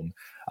from home,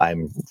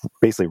 I'm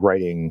basically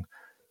writing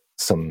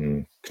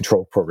some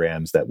control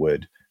programs that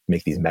would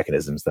make these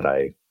mechanisms that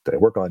I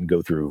work on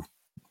go through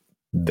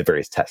the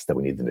various tests that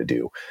we need them to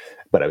do.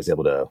 But I was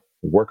able to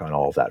work on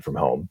all of that from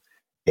home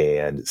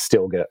and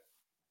still get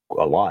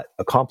a lot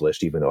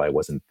accomplished, even though I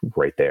wasn't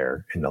right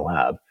there in the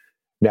lab.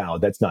 Now,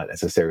 that's not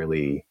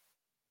necessarily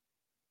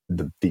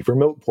the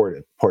remote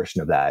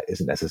portion of that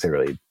isn't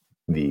necessarily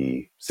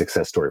the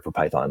success story for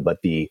Python.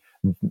 But the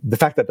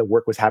fact that the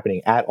work was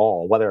happening at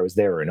all, whether I was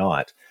there or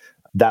not,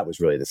 that was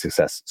really the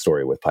success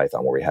story with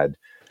Python, where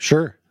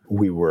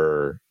we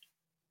were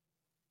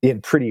in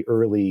pretty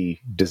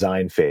early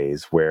design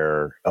phase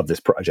of this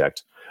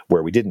project,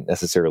 where we didn't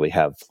necessarily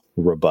have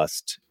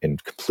robust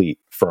and complete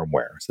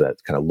firmware. So that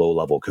kind of low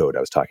level code I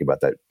was talking about,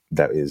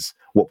 that is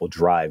what will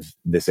drive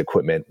this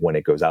equipment when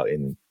it goes out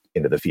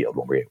into the field.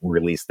 When we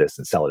release this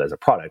and sell it as a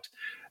product,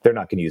 they're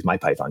not going to use my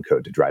Python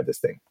code to drive this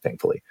thing,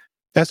 thankfully.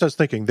 That's what I was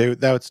thinking. That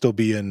would still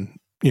be in,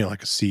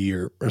 like a C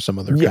or some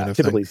other kind of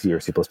typically thing. C or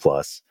C++.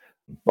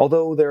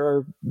 Although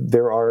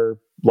there are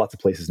lots of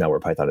places now where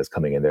Python is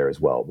coming in there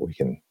as well. We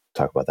can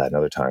talk about that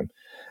another time.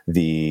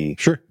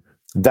 Sure.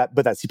 But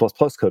that C++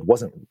 code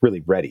wasn't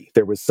really ready.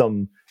 There was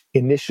some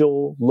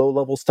initial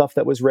low-level stuff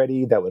that was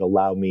ready that would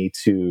allow me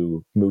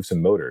to move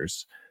some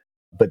motors.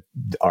 But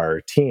our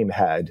team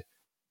had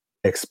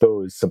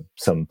exposed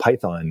some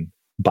Python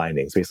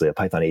bindings, basically a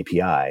Python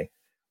API,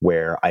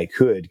 where I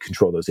could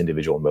control those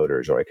individual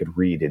motors, or I could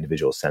read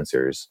individual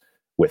sensors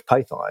with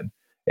Python.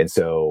 And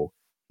so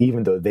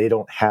even though they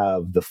don't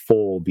have the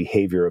full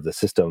behavior of the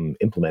system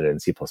implemented in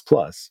C++,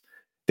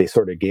 they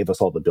sort of gave us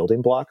all the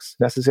building blocks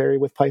necessary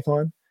with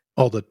Python.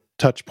 All the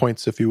touch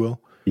points, if you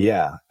will.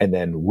 Yeah. And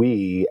then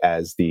we,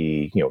 as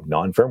the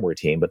non-firmware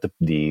team, but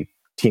the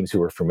teams who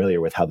were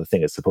familiar with how the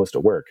thing is supposed to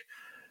work,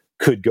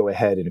 could go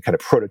ahead and kind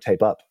of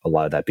prototype up a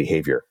lot of that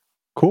behavior.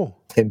 Cool.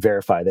 And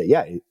verify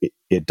that,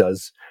 it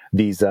does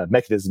these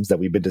mechanisms that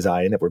we've been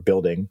designing, that we're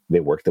building, they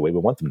work the way we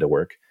want them to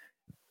work.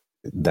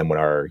 Then when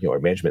our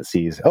management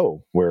sees,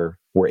 we're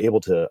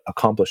able to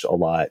accomplish a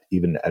lot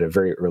even at a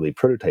very early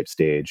prototype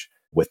stage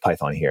with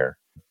Python here,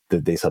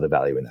 they saw the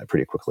value in that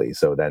pretty quickly.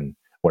 So then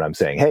when I'm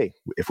saying, hey,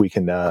 if we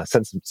can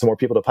send some more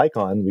people to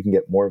PyCon, we can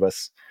get more of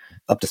us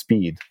up to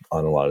speed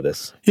on a lot of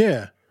this.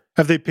 Yeah.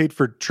 Have they paid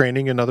for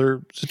training in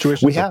other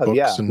situations? We have,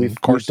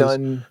 We've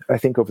done, I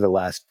think over the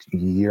last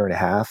year and a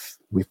half,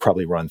 we've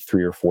probably run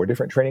 3 or 4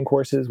 different training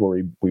courses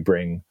where we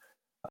bring,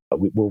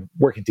 we're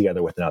working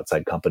together with an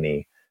outside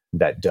company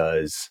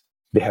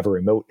they have a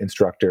remote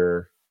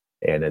instructor,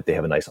 and they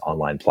have a nice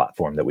online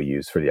platform that we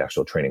use for the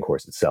actual training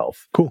course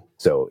itself. Cool.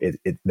 So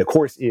the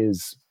course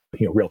is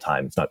real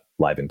time. It's not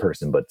live in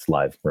person, but it's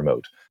live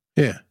remote.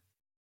 Yeah.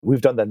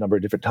 We've done that a number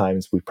of different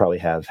times. We probably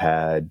have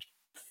had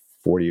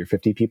 40 or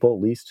 50 people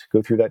at least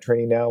go through that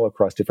training now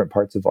across different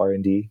parts of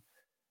R&D.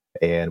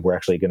 And we're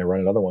actually going to run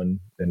another one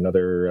in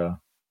another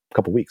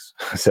couple weeks.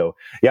 So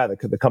yeah,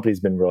 the company's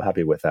been real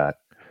happy with that.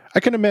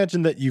 I can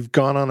imagine that you've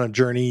gone on a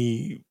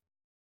journey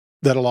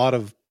that a lot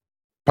of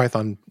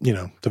Python,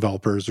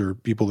 developers or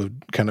people who are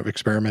kind of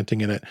experimenting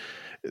in it,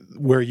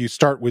 where you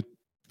start with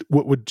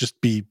what would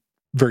just be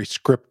very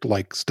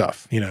script-like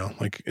stuff,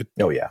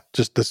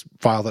 just this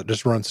file that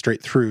just runs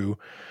straight through.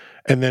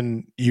 And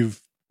then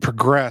you've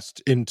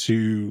progressed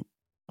into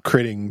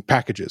creating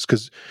packages.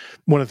 Because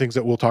one of the things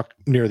that we'll talk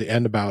near the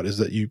end about is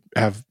that you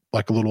have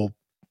like a little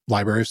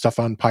library of stuff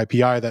on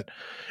PyPI that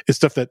is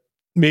stuff that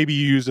maybe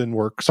you use in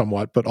work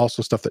somewhat, but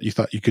also stuff that you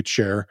thought you could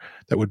share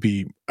that would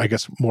be, I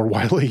guess, more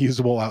widely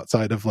usable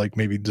outside of like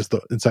maybe just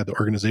inside the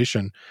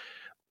organization.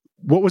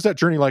 What was that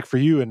journey like for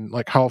you, and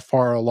like how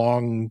far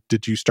along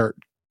did you start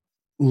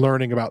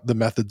learning about the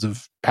methods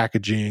of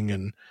packaging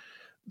and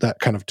that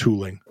kind of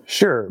tooling?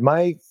 Sure.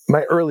 My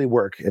early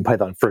work in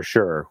Python for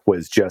sure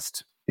was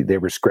just, they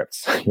were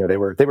scripts. They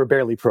were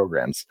barely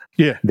programs.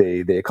 Yeah.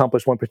 They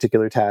accomplished one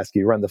particular task,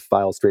 you run the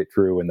file straight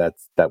through, and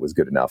that was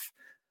good enough.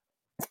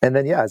 And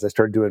then, as I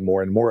started doing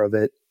more and more of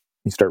it,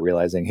 you start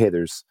realizing, hey,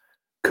 there's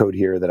code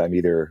here that I'm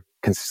either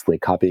consistently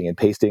copying and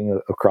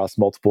pasting across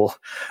multiple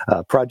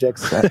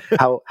projects.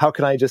 How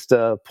can I just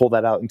pull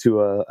that out into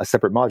a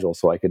separate module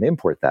so I can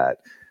import that?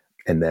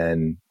 And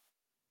then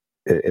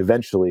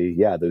eventually,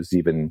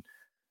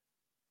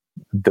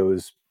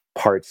 those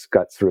parts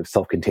got sort of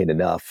self-contained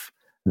enough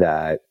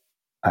that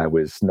I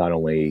was not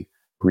only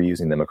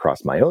reusing them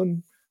across my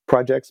own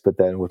projects, but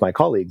then with my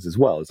colleagues as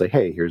well. It's like,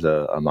 hey, here's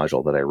a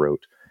module that I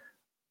wrote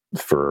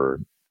for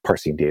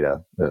parsing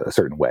data a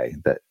certain way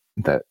that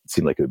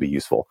seemed like it would be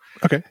useful.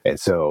 Okay. And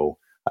so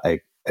I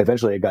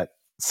got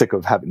sick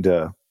of having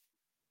to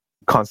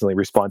constantly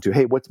respond to,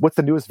 hey, what's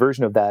the newest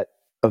version of that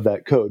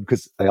code?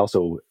 Because I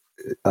also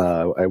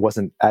I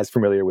wasn't as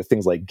familiar with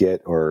things like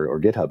Git or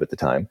GitHub at the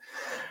time.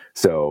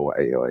 So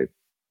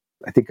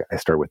I think I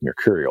started with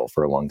Mercurial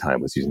for a long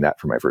time, was using that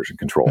for my version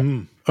control.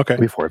 Okay.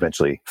 Before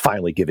eventually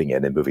finally giving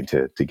in and moving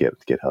to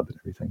GitHub and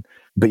everything.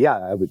 But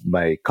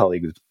my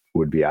colleagues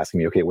would be asking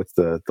me, okay, what's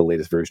the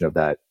latest version of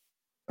that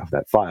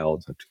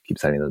file? So I keep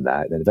sending them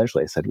that. And then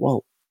eventually I said,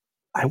 well,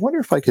 I wonder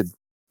if I could,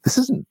 this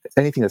isn't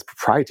anything that's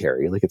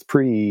proprietary. Like, it's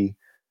pretty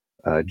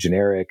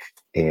generic,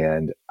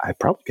 and I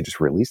probably can just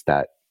release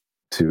that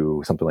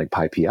to something like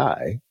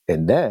PyPI,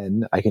 and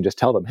then I can just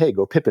tell them, hey,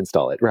 go pip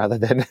install it, rather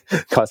than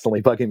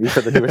constantly bugging me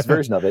for the newest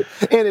version of it.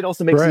 And it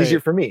also makes it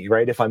easier for me,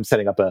 right? If I'm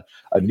setting up a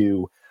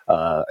new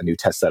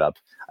test setup,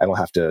 I don't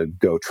have to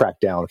go track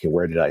down, okay,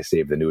 where did I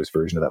save the newest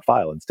version of that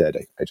file? Instead,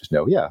 I just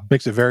know,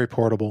 Makes it very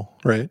portable,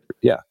 right?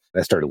 Yeah.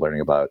 I started learning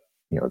about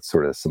it's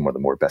sort of some of the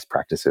more best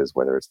practices,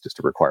 whether it's just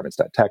a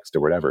requirements.txt or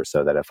whatever,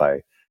 so that if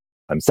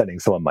I'm sending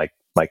someone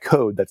my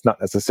code that's not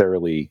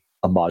necessarily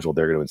a module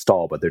they're going to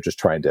install, but they're just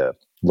trying to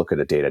look at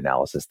a data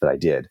analysis that I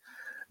did,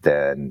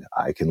 then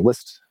I can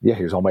list,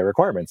 here's all my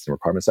requirements and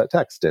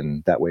requirements.txt.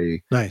 And that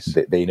way Nice.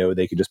 they know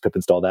they can just pip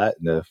install that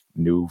in a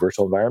new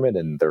virtual environment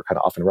and they're kind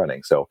of off and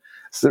running. So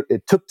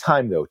it took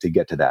time, though, to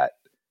get to that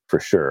for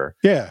sure.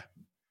 Yeah.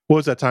 What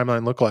does that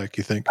timeline look like,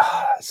 you think?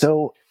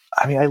 So,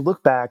 I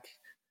look back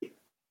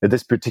at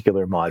this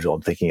particular module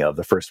I'm thinking of,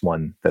 the first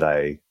one that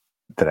I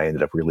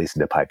ended up releasing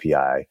to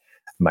PyPI.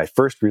 My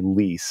first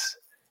release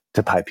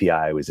to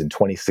PyPI was in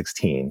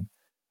 2016.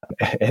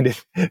 And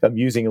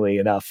amusingly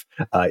enough,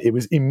 it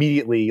was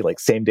immediately, like,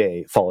 same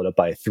day, followed up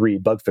by 3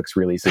 bug fix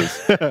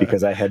releases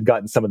because I had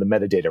gotten some of the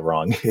metadata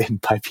wrong in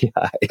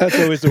PyPI. That's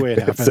always the way it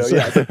happens.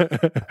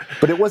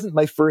 But it wasn't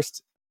my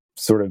first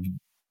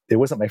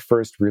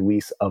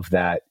release of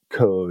that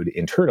code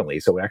internally.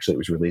 So actually, it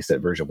was released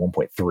at version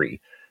 1.3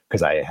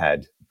 because I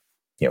had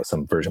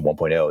some version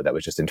 1.0 that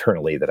was just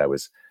internally that I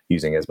was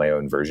using as my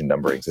own version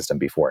numbering system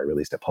before I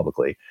released it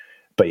publicly.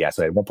 But yeah,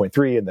 so I had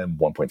 1.3 and then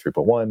 1.3.1,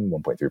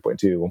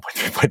 1.3.2,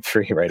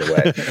 1.3.3 right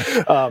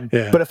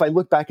away. But if I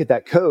look back at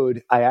that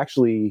code, I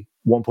actually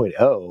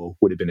 1.0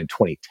 would have been in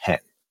 2010.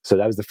 So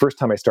that was the first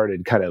time I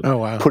started kind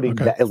of putting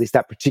that, at least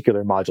that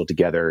particular module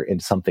together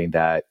into something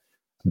that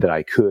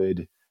I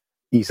could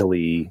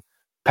easily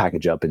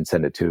package up and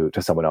send it to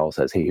someone else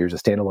as, hey, here's a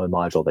standalone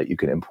module that you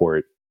can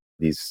import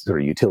these sort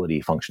of utility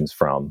functions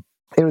from.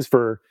 It was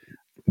for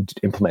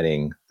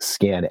implementing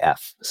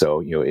scanf.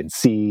 So, in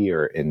C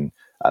or in,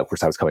 of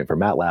course, I was coming from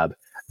MATLAB,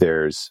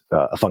 there's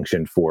a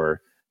function for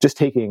just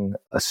taking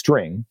a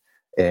string,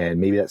 and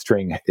maybe that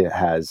string, it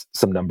has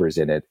some numbers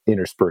in it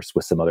interspersed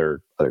with some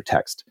other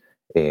text.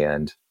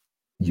 And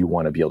you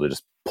want to be able to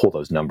just pull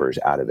those numbers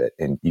out of it.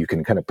 And you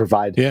can kind of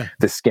provide the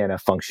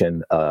scanf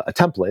function a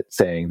template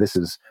saying this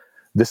is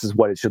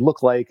what it should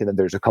look like. And then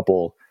there's a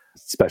couple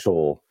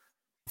special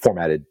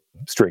formatted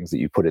strings that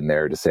you put in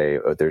there to say,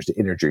 oh, there's an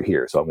integer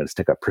here, so I'm going to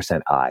stick a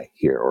 %i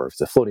here, or if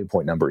it's a floating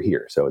point number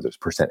here, so there's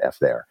 %f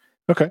there.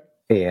 Okay.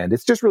 And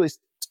it's just really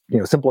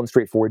simple and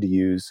straightforward to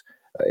use.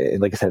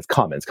 And like I said, it's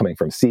common. It's coming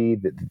from C.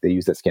 They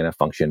use that scanf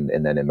function,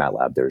 and then in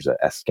MATLAB there's a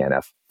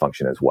scanf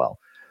function as well.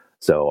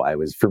 So I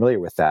was familiar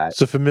with that.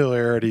 So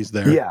familiarity's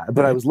there. Yeah,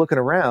 but I was looking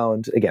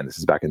around, again, this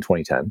is back in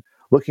 2010,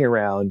 looking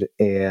around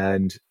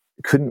and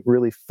couldn't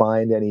really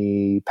find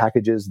any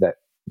packages that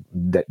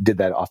did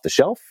that off the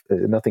shelf,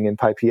 nothing in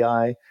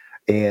PyPI.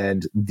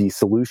 And the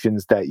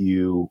solutions that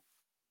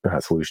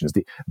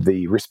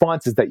the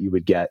responses that you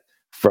would get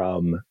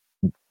from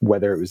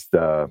whether it was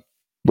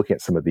looking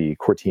at some of the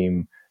core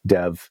team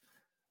dev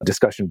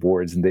discussion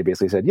boards, and they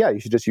basically said, yeah, you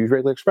should just use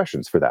regular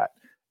expressions for that.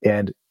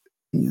 And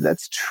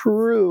that's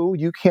true.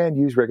 You can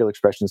use regular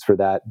expressions for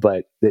that,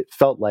 but it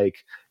felt like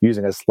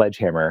using a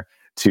sledgehammer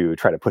to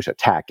try to push a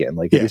tack in.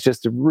 Like, it's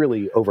just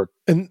really over.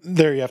 And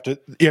there you have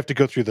to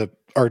go through the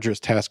arduous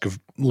task of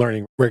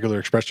learning regular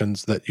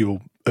expressions that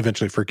you'll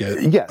eventually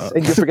forget. Yes,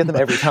 and you forget them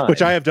every time.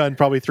 Which I have done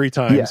probably 3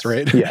 times, yes,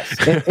 right?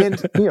 Yes.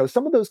 And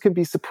some of those can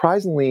be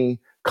surprisingly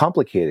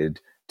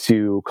complicated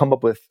to come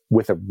up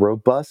with a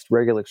robust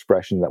regular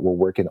expression that will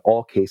work in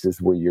all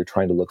cases where you're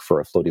trying to look for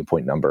a floating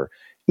point number,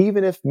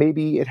 even if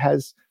maybe it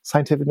has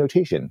scientific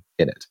notation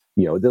in it.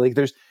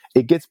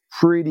 It gets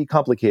pretty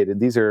complicated.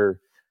 These are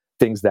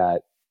things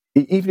that,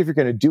 even if you're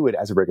going to do it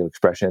as a regular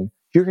expression,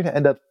 you're going to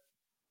end up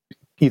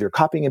either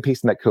copying and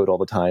pasting that code all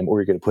the time, or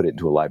you're going to put it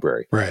into a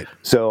library. Right.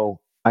 So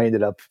I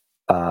ended up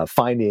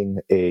finding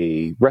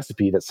a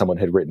recipe that someone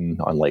had written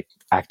on, like,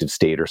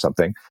 ActiveState or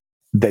something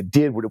that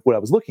did what I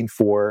was looking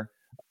for.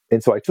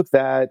 And so I took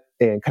that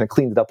and kind of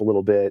cleaned it up a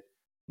little bit,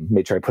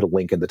 made sure I put a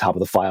link in the top of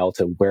the file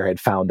to where I had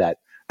found that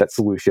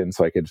solution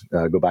so I could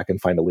go back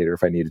and find it later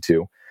if I needed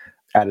to.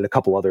 Added a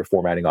couple other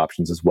formatting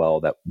options as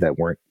well that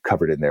weren't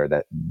covered in there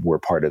that were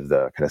part of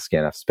the kind of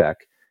scanf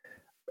spec,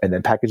 and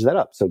then packaged that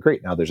up. So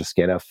great, now there's a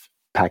scanf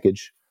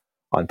package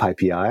on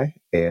PyPI,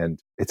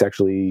 and it's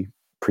actually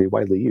pretty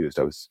widely used.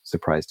 I was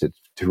surprised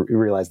to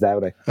realize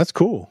that. That's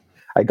cool.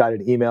 I got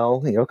an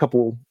email,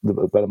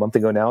 about a month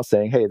ago now,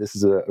 saying, hey, this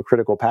is a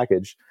critical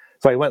package.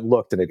 So I went and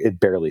looked, and it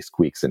barely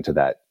squeaks into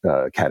that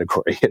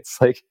category.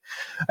 It's like,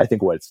 I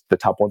think it's the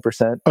top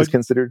 1% is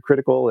considered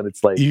critical, and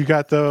it's like, you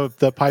got the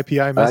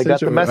PyPI message. I got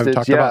the message.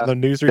 Talked about in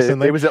the news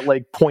recently. It was at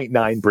like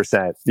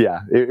 0.9%. Yeah,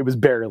 it was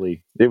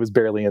barely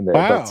in there.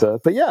 Wow.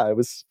 But yeah, I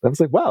was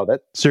like, wow,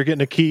 that. So you're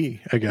getting a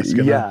key, I guess.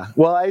 Yeah.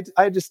 Well,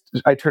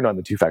 I turned on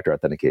the 2-factor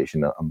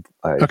authentication.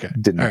 I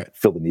didn't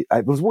feel the need.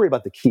 I was worried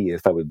about the key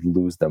if I would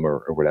lose them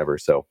or whatever.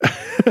 So,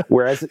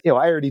 whereas I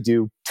already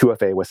do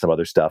 2FA with some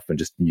other stuff and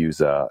just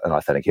use an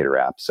authenticator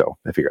app. So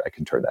I figured I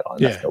can turn that on.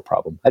 That's no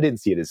problem. I didn't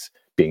see it as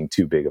being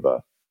too big of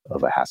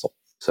a hassle.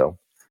 So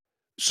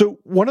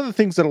one of the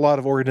things that a lot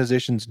of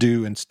organizations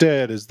do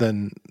instead is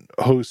then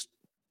host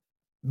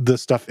the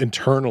stuff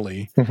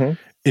internally. Mm-hmm.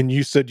 And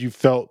you said you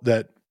felt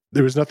that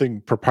there was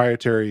nothing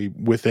proprietary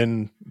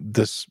within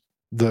the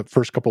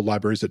first couple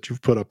libraries that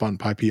you've put up on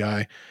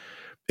PyPI.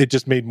 it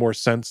just made more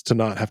sense to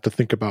not have to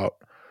think about,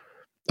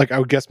 like, I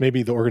would guess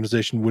maybe the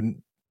organization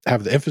wouldn't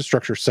have the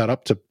infrastructure set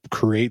up to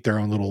create their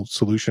own little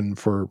solution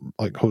for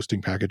like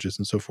hosting packages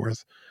and so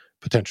forth,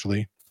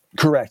 potentially.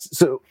 Correct.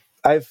 So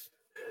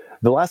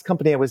the last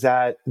company I was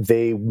at,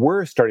 they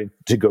were starting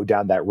to go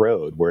down that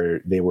road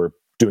where they were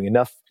doing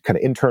enough kind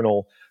of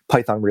internal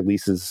Python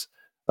releases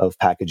of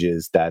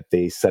packages that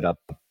they set up.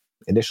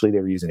 Initially, they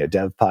were using a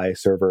DevPy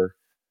server,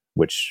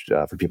 which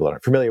for people that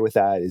aren't familiar with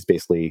that is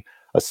basically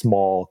a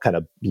small kind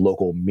of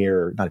local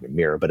mirror, not even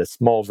mirror, but a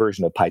small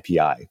version of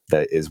PyPI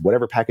that is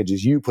whatever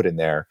packages you put in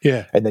there.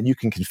 Yeah. And then you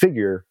can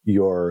configure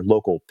your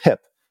local pip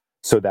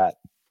so that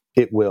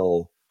it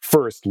will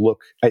first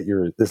look at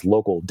this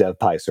local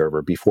DevPy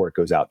server before it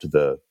goes out to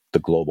the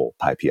global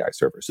PyPI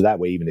server. So that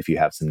way, even if you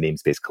have some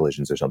namespace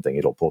collisions or something,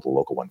 it'll pull the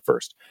local one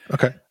first.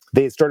 Okay.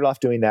 They started off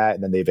doing that,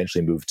 and then they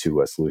eventually moved to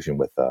a solution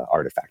with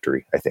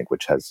Artifactory, I think,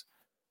 which has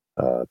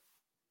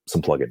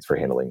some plugins for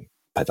handling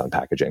Python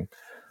packaging.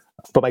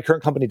 But my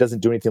current company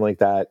doesn't do anything like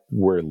that.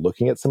 We're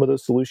looking at some of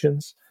those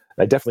solutions.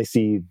 I definitely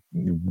see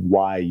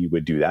why you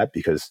would do that,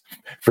 because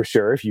for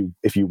sure, if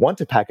you want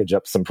to package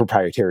up some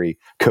proprietary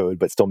code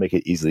but still make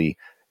it easily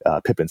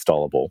pip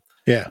installable,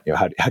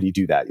 how do you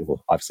do that?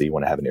 Obviously, you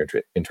want to have an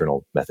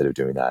internal method of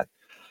doing that.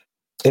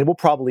 And we'll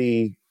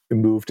probably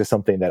move to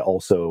something that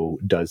also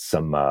does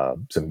some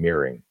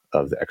mirroring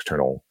of the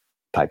external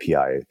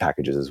PyPI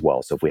packages as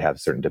well. So if we have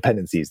certain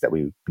dependencies that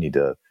we need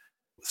to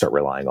start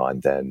relying on,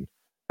 then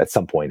at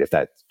some point, if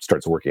that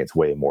starts working its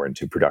way more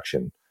into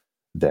production,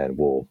 then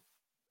we'll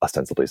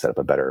ostensibly set up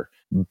a better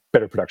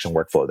production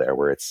workflow there,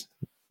 where it's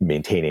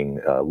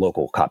maintaining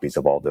local copies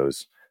of all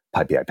those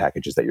PyPI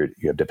packages that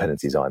you have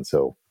dependencies on,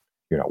 so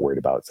you're not worried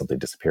about something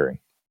disappearing.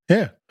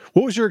 Yeah.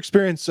 What was your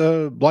experience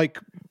like?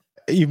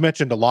 You've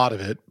mentioned a lot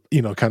of it,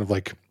 kind of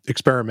like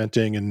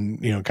experimenting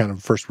and, kind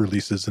of first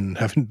releases and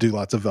having to do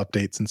lots of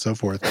updates and so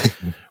forth.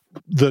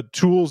 The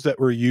tools that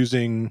we're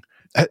using,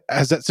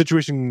 has that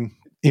situation,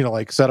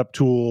 like setup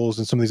tools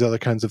and some of these other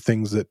kinds of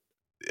things that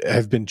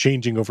have been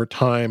changing over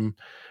time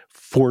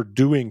for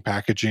doing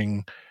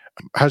packaging,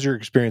 how's your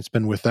experience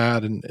been with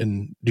that?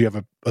 And do you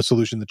have a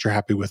solution that you're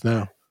happy with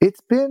now?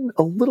 It's been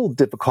a little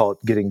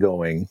difficult getting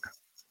going.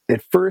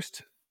 At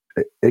first,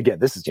 again,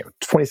 this is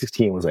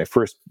 2016 was when I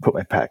first put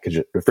my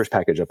first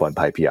package up on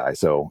PyPI.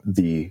 So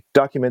the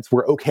documents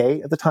were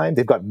okay at the time.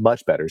 They've gotten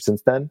much better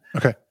since then.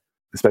 Okay.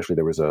 Especially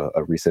there was a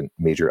recent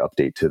major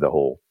update to the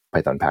whole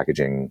Python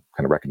packaging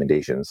kind of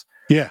recommendations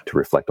to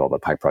reflect all the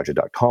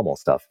PyProject.toml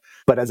stuff.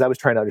 But as I was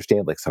trying to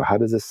understand, so how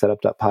does this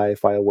setup.py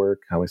file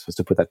work? How am I supposed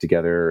to put that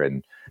together?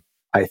 And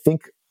I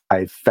think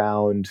I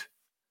found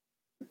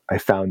a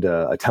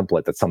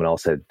template that someone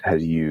else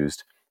had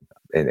used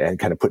and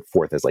kind of put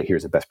forth as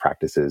here's the best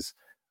practices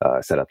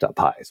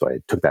setup.py. So I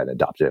took that and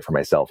adopted it for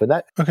myself. And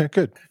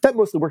that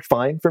mostly worked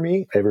fine for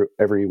me.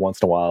 Every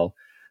once in a while,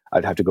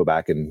 I'd have to go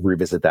back and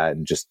revisit that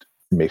and just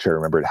make sure I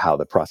remembered how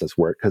the process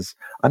worked, because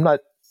I'm not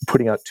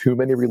putting out too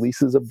many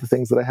releases of the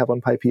things that I have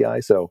on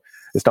PyPI. So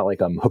it's not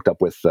like I'm hooked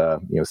up with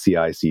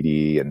CI,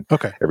 CD, and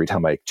every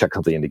time I check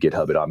something into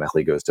GitHub, it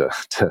automatically goes to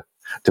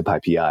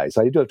PyPI.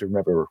 So I do have to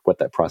remember what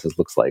that process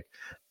looks like.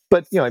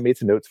 But I made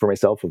some notes for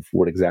myself of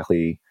what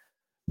exactly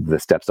the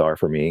steps are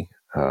for me,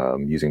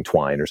 using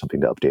Twine or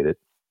something to update it.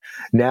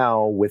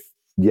 Now with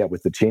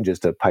the changes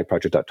to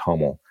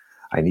PyProject.toml,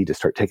 I need to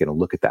start taking a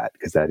look at that,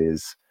 because that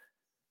is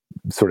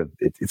sort of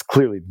it's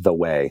clearly the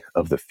way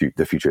of the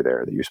future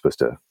there, that you're supposed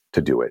to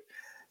do it.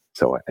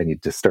 So I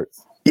need to start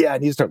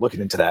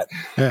looking into that.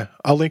 Yeah,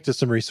 I'll link to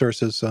some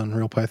resources on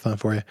RealPython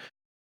for you.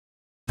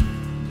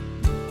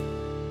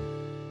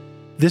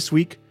 This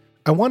week,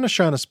 I want to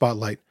shine a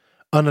spotlight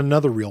on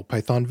another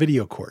RealPython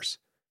video course.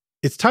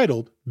 It's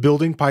titled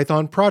Building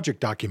Python Project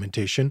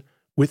Documentation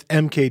with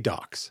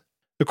MKDocs.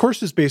 The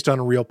course is based on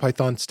a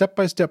RealPython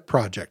step-by-step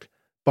project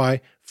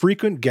by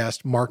frequent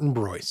guest Martin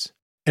Broyce.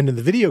 And in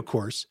the video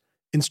course,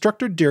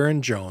 instructor Darren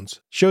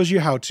Jones shows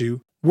you how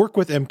to work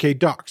with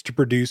MKDocs to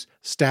produce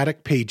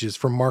static pages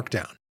from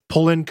Markdown,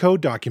 pull in code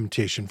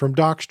documentation from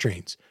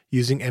docstrings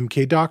using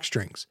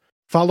MKDocstrings,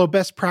 follow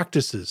best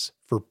practices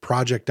for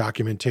project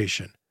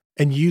documentation,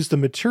 and use the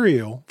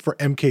material for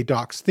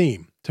MKDocs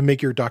theme to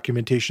make your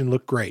documentation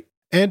look great,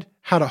 and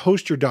how to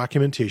host your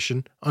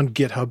documentation on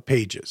GitHub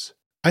pages.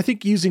 I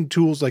think using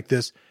tools like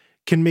this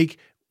can make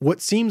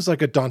what seems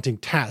like a daunting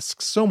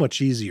task so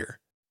much easier.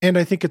 And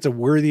I think it's a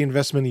worthy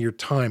investment of your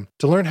time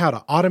to learn how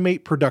to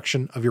automate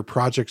production of your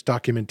project's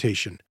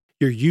documentation.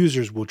 Your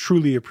users will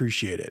truly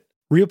appreciate it.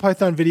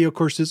 RealPython video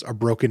courses are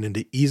broken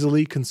into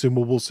easily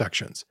consumable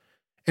sections,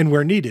 and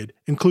where needed,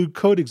 include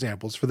code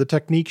examples for the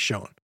techniques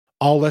shown.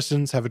 All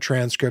lessons have a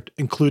transcript,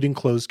 including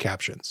closed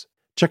captions.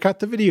 Check out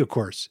the video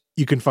course.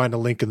 You can find a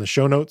link in the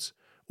show notes,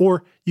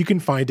 or you can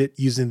find it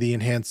using the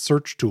enhanced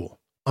search tool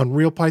on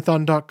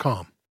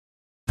realpython.com.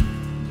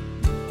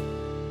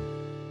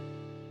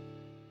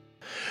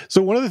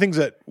 So one of the things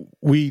that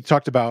we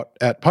talked about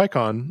at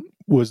PyCon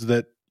was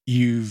that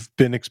you've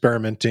been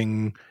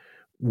experimenting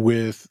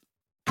with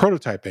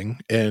prototyping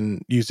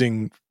and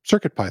using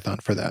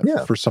CircuitPython for that,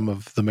 Yeah. for some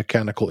of the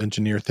mechanical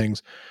engineer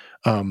things.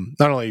 Not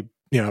only,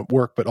 at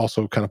work, but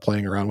also kind of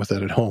playing around with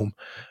it at home.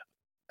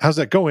 How's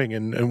that going?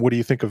 And what do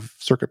you think of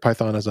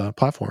CircuitPython as a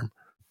platform?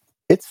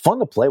 It's fun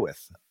to play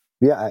with.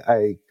 Yeah,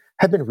 I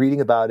had been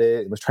reading about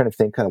it and was trying to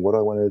think kind of what do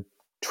I want to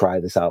try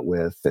this out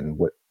with and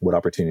what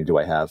opportunity do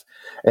I have.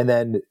 And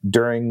then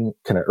during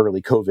kind of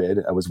early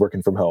COVID, I was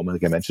working from home,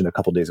 like I mentioned, a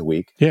couple days a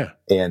week. Yeah.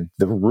 And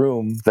the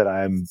room that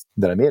I'm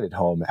in at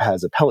home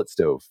has a pellet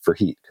stove for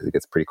heat because it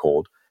gets pretty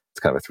cold. It's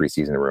kind of a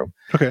 3-season room.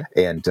 Okay.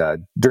 And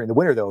during the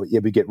winter, though,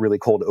 it would get really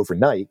cold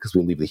overnight because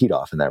we leave the heat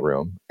off in that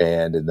room.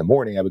 And in the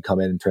morning, I would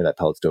come in and turn that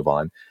pellet stove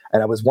on.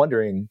 And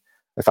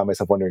I found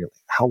myself wondering,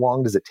 how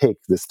long does it take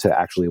this to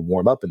actually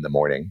warm up in the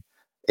morning?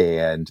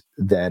 And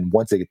then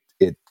once it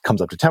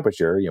comes up to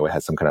temperature, it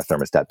has some kind of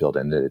thermostat built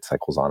in it. It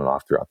cycles on and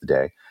off throughout the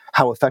day.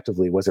 How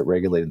effectively was it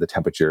regulating the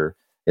temperature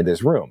in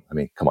this room? I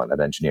mean, come on, I'm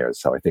an engineer.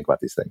 That's how I think about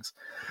these things.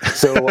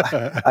 So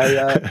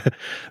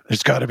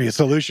there's got to be a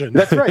solution.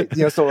 That's right.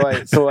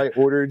 So I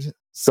ordered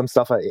some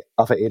stuff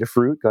off of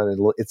Adafruit, got a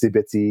little itsy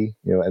bitsy,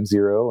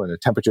 M0 and a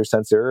temperature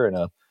sensor and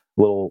a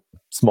little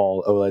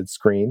small OLED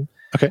screen.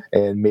 Okay.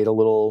 And made a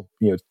little,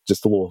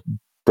 just a little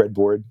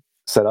breadboard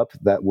setup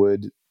that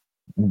would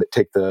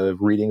take the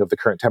reading of the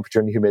current temperature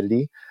and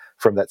humidity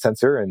from that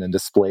sensor and then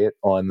display it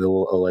on the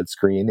little OLED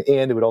screen.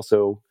 And it would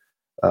also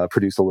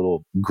produce a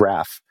little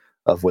graph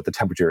of what the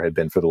temperature had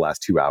been for the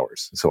last 2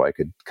 hours. So I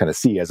could kind of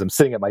see as I'm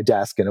sitting at my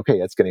desk and, okay,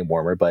 it's getting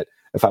warmer. But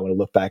if I want to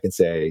look back and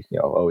say,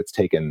 it's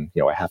taken,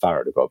 a half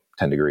hour to go up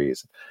 10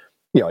 degrees,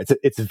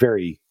 it's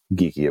very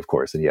geeky, of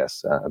course. And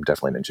yes, I'm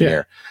definitely an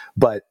engineer,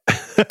 but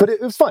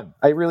it was fun.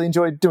 I really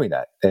enjoyed doing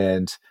that.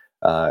 And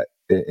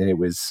it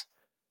was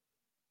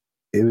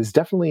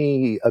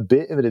definitely a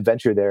bit of an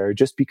adventure there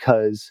just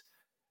because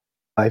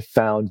I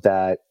found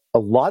that a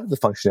lot of the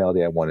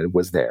functionality I wanted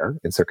was there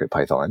in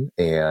CircuitPython,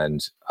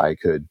 and I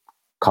could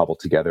cobble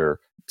together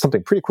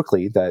something pretty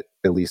quickly that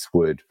at least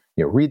would,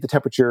 read the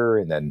temperature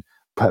and then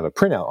have a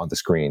printout on the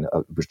screen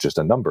of was just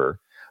a number.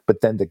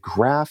 But then the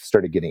graph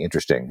started getting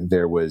interesting.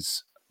 There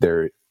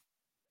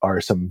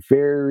are some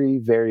very,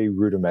 very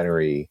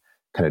rudimentary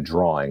kind of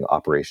drawing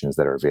operations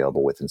that are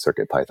available within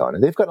CircuitPython.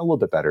 And they've gotten a little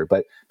bit better,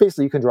 but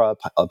basically you can draw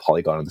a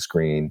polygon on the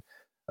screen,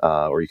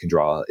 or you can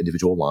draw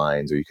individual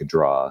lines, or you can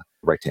draw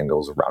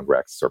rectangles, round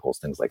rects, circles,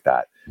 things like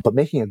that. But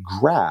making a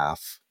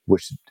graph,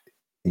 which,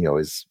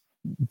 is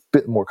a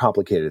bit more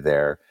complicated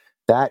there,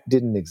 that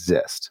didn't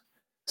exist.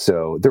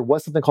 So there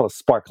was something called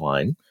a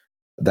sparkline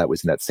that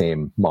was in that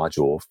same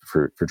module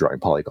for drawing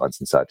polygons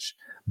and such.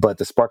 But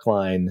the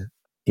sparkline,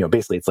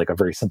 basically it's like a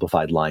very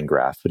simplified line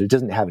graph, but it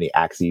doesn't have any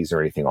axes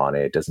or anything on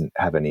it. It doesn't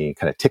have any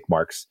kind of tick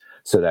marks,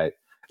 so that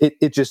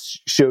it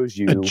just shows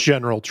you a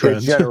general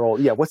trend.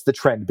 What's the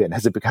trend been?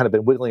 Has it kind of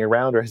been wiggling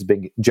around, or has it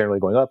been generally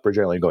going up or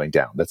generally going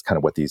down? That's kind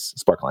of what these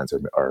sparklines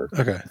are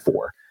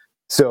for.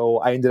 So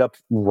I ended up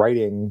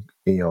writing,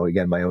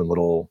 again, my own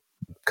little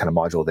kind of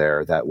module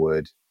there that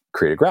would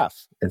create a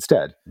graph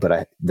instead.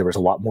 But there was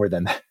a lot more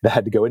than that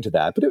had to go into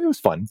that. But it was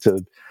fun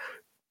to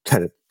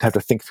kind of have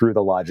to think through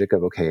the logic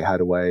of, okay, how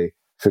do I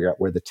figure out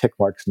where the tick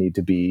marks need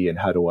to be, and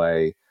how do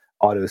I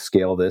auto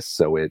scale this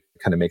so it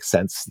kind of makes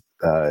sense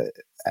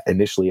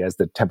initially as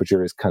the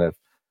temperature is kind of,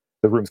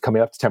 the room's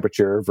coming up to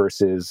temperature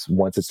versus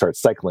once it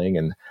starts cycling,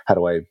 and how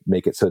do I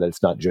make it so that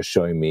it's not just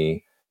showing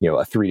me,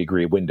 a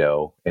 3-degree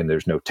window and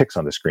there's no ticks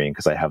on the screen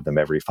because I have them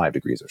every 5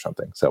 degrees or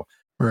something. So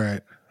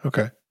right.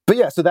 Okay. But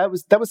yeah, so that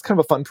was kind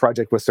of a fun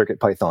project with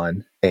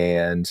CircuitPython,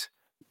 and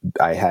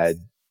I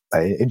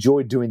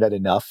enjoyed doing that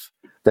enough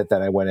that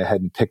then I went ahead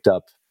and picked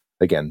up,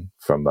 again,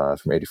 from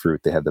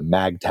Adafruit. They have the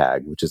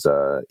MagTag, which is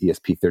a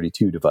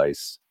ESP32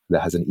 device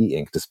that has an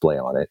e-ink display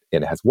on it,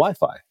 and it has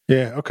Wi-Fi.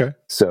 Yeah, okay.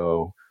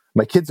 So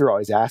my kids are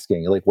always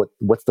asking, like,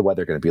 what's the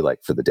weather going to be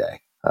like for the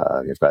day?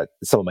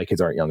 Some of my kids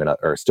aren't young enough,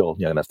 or still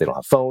young enough, they don't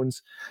have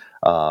phones.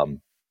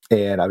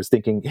 And I was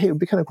thinking, hey, it would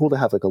be kind of cool to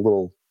have like a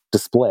little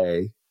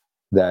display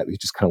that we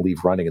just kind of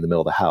leave running in the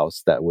middle of the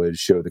house that would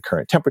show the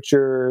current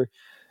temperature.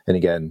 And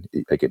again,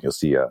 you'll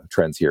see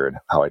trends here and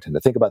how I tend to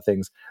think about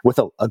things with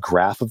a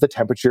graph of the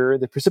temperature,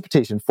 the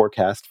precipitation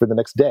forecast for the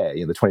next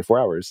day, the 24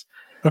 hours.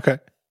 Okay.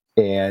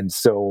 And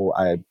so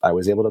I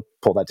was able to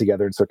pull that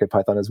together in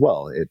CircuitPython as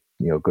well. It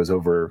goes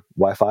over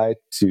Wi-Fi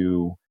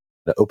to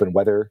the Open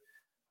Weather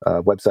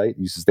website,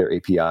 uses their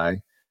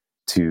API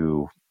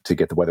to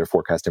get the weather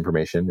forecast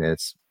information, and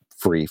it's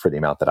free for the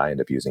amount that I end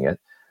up using it.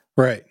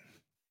 Right.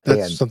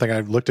 That's something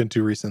I've looked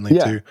into recently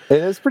too.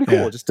 And it's pretty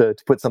cool just to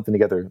put something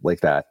together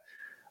like that.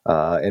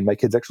 And my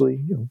kids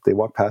actually, they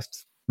walk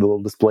past the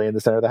little display in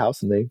the center of the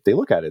house and they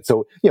look at it.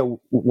 So,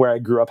 where I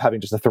grew up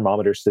having just a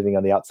thermometer sitting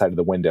on the outside of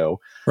the window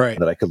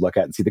that I could look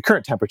at and see the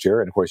current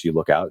temperature. And of course you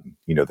look out and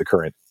the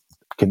current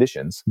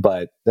conditions,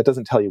 but that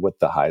doesn't tell you what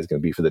the high is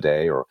going to be for the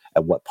day or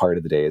at what part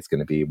of the day it's going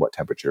to be, what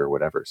temperature or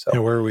whatever.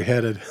 So where are we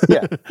headed?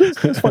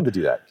 It's fun to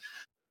do that.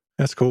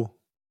 That's cool.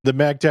 The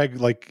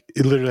MagTag, like,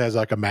 it literally has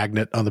like a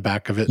magnet on the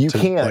back of it. You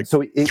can like,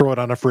 so throw it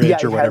on a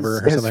fridge or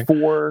whatever. It has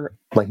 4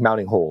 like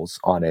mounting holes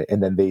on it,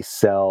 and then they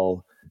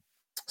sell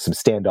some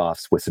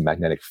standoffs with some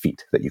magnetic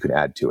feet that you can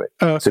add to it.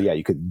 Oh, okay. So yeah,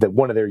 you could.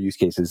 One of their use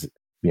cases,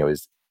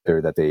 is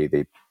or that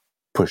they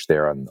push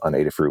there on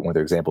Adafruit. One of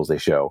their examples they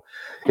show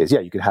is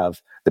you could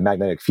have the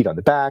magnetic feet on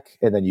the back,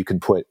 and then you can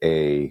put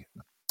a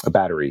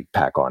battery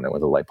pack on it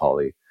with a light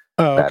poly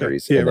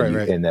batteries. Yeah, and then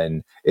right. And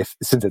then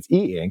since it's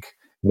e-ink,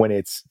 when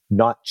it's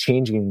not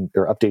changing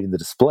or updating the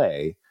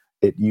display,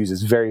 it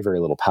uses very, very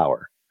little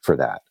power for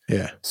that.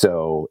 Yeah.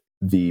 So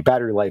the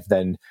battery life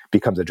then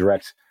becomes a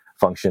direct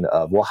function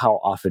of, well, how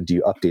often do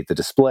you update the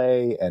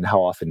display and how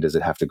often does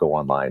it have to go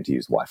online to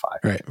use Wi-Fi?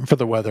 Right. For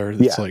the weather,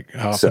 it's like,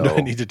 how often do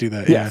I need to do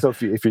that? Yeah. So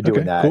if you're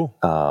doing that, cool.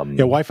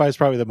 Wi-Fi is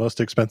probably the most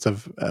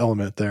expensive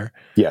element there.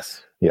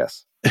 Yes.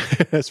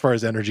 As far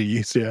as energy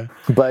use, yeah.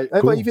 But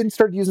cool. I've even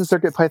started using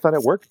CircuitPython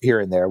at work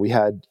here and there. We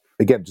had,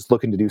 again, just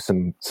looking to do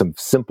some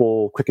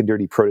simple, quick and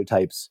dirty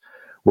prototypes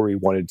where we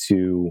wanted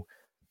to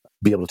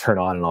be able to turn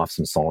on and off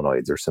some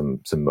solenoids or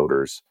some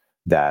motors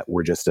that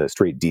were just a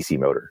straight DC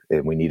motor,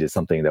 and we needed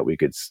something that we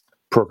could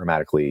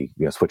programmatically,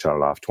 switch on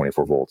and off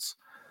 24 volts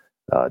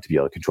to be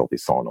able to control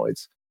these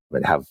solenoids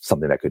and have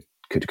something that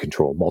could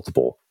control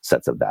multiple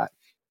sets of that.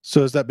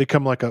 So does that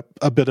become like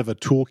a bit of a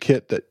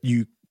toolkit that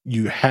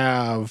you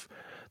have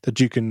that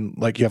you can,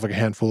 like, you have like a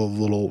handful of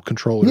little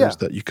controllers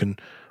that you can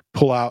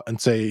pull out and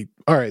say,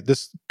 all right,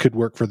 this could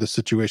work for this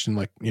situation,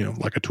 like,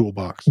 like a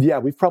toolbox? Yeah,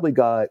 we've probably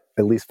got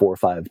at least 4 or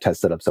 5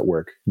 test setups at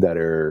work that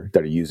are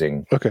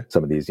using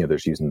some of these. They're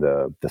just using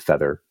the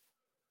Feather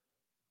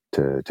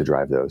to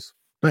drive those.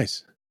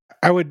 Nice.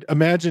 I would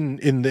imagine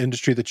in the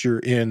industry that you're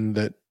in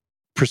that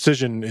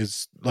precision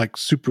is like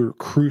super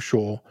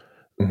crucial.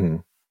 Mm-hmm.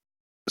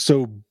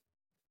 So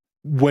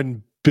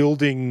when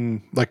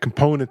building like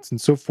components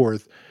and so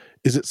forth,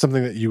 is it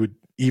something that you would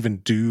even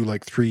do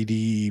like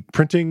 3D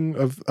printing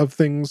of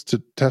things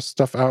to test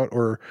stuff out,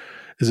 or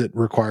is it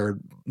required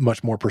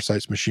much more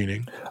precise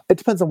machining? It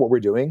depends on what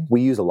we're doing.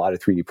 We use a lot of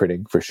 3D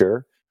printing for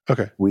sure.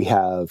 Okay. We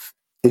have,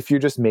 if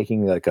you're just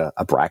making like a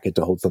bracket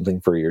to hold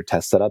something for your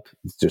test setup,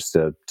 just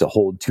to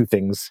hold two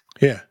things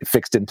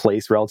fixed in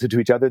place relative to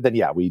each other, then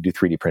we do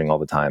 3D printing all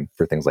the time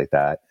for things like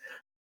that.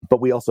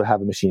 But we also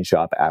have a machine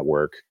shop at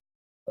work,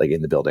 like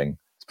in the building.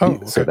 Oh,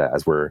 okay. So that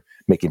as we're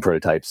making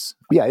prototypes,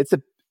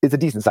 it's a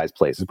decent sized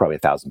place. There's probably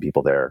 1,000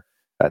 people there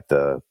at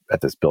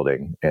this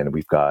building, and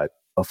we've got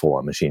a full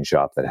on machine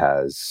shop that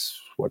has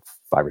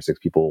 5 or 6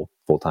 people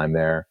full time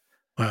there.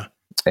 Wow.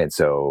 And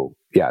so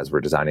as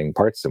we're designing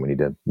parts and we need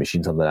to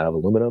machine something out of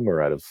aluminum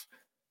or out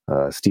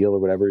of steel or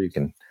whatever, you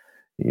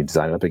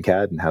design it up in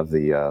CAD and have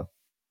the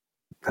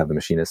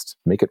machinist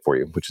make it for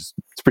you, which is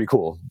it's pretty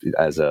cool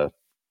as an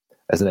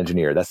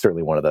engineer. That's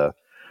certainly one of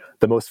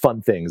the most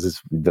fun things,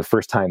 is the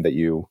first time that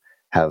you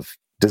have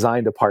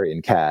designed a part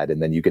in CAD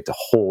and then you get to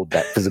hold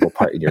that physical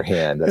part in your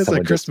hand. It's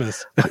like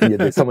Christmas.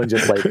 Someone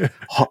just like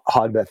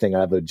hogged that thing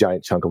out of a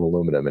giant chunk of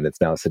aluminum and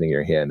it's now sitting in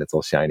your hand. It's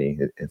all shiny.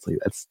 It's like,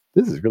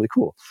 this is really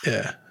cool.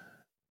 Yeah,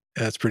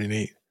 that's pretty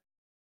neat.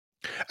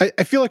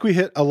 I feel like we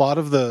hit a lot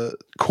of the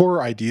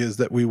core ideas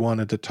that we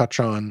wanted to touch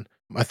on.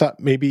 I thought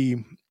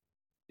maybe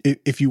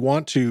if you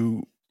want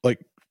to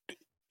like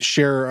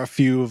share a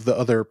few of the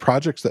other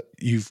projects that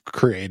you've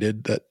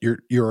created that you're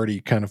already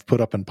kind of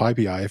put up in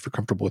PyPI, if you're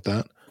comfortable with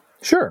that.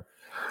 Sure.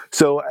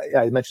 So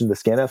I mentioned the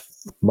scanf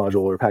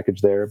module or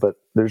package there, but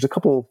there's a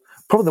couple.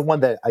 Probably the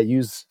one that I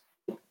use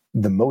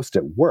the most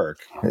at work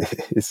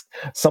is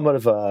somewhat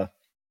of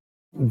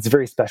it's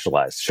very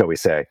specialized, shall we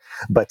say.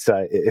 But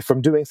if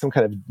I'm doing some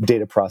kind of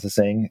data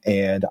processing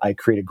and I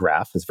create a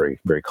graph, it's very,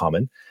 very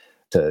common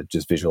to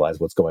just visualize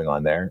what's going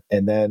on there.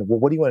 And then,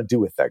 what do you want to do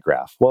with that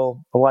graph?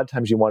 Well, a lot of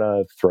times you want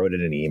to throw it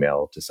in an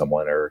email to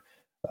someone or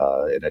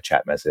in a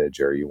chat message,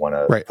 or you want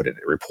to put it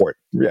in a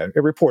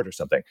report or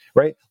something,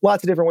 right?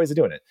 Lots of different ways of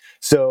doing it.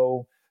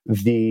 So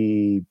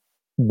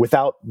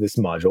without this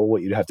module,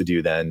 what you'd have to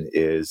do then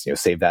is,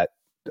 save that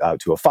out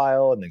to a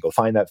file and then go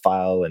find that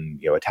file and,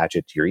 attach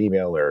it to your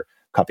email or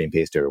copy and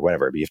paste it or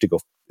whatever. But you have to go,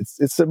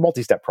 it's a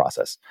multi-step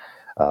process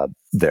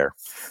there.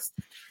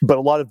 But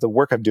a lot of the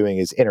work I'm doing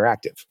is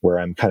interactive, where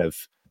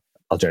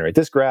I'll generate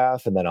this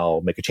graph and then I'll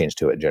make a change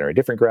to it and generate a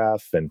different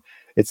graph. And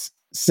it's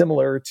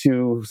similar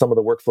to some of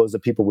the workflows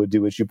that people would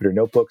do with Jupyter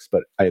Notebooks,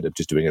 but I ended up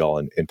just doing it all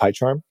in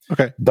PyCharm.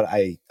 Okay. But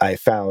I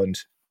found,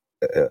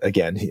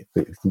 again,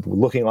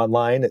 looking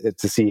online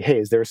to see, hey,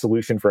 is there a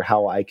solution for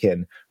how I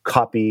can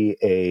copy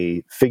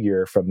a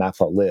figure from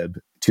Matplotlib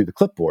to the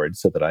clipboard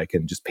so that I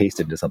can just paste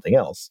it into something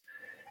else?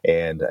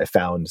 And I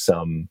found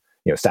some,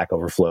 Stack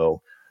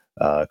Overflow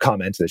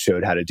comment that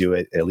showed how to do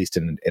it, at least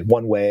in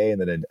one way,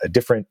 and then a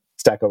different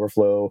Stack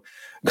Overflow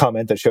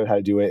comment that showed how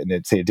to do it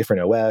in, say, a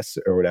different OS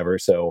or whatever.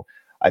 So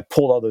I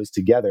pulled all those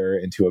together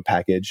into a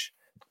package,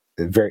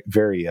 very,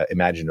 very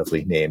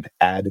imaginatively named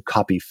Add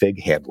Copy Fig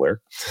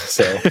Handler.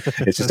 So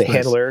it's just a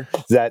handler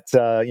that,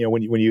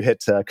 when you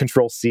hit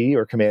Control C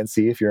or Command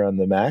C, if you're on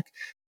the Mac,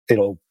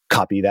 it'll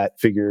copy that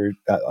figure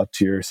up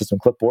to your system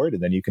clipboard.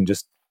 And then you can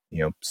just,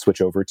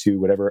 switch over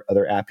to whatever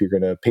other app you're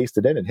going to paste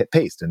it in and hit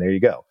paste. And there you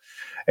go.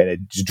 And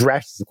it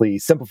drastically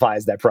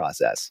simplifies that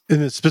process.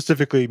 And it's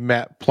specifically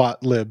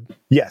Matplotlib.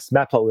 Yes,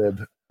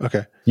 Matplotlib.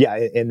 Okay. Yeah,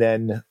 and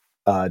then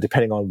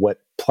depending on what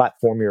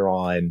platform you're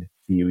on,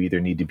 you either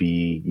need to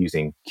be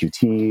using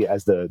Qt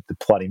as the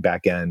plotting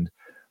backend,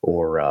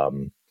 or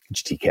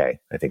GTK,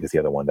 I think, is the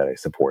other one that I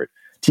support.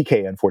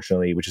 TK,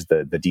 unfortunately, which is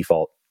the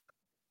default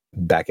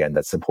backend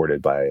that's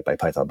supported by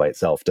Python by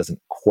itself, doesn't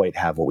quite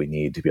have what we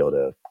need to be able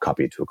to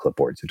copy it to a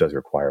clipboard. So it does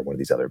require one of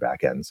these other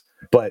backends.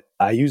 But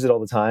I use it all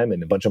the time,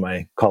 and a bunch of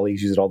my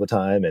colleagues use it all the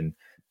time. And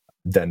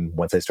then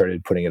once I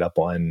started putting it up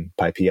on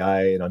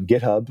PyPI and on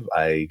GitHub,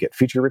 I get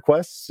feature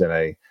requests, and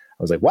I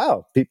was like,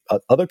 wow,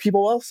 other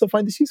people also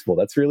find this useful.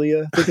 That's really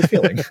a good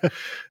feeling.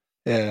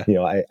 Yeah.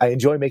 I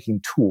enjoy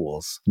making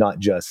tools, not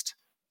just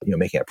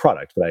making a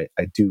product, but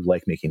I do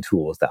like making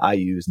tools that I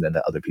use and then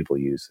that other people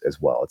use as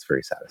well. It's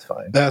very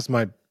satisfying. That's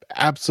my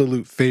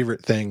absolute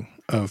favorite thing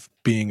of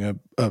being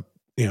a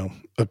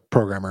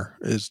programmer,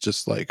 is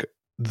just like,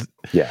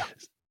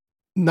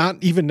 not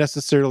even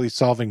necessarily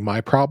solving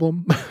my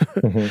problem,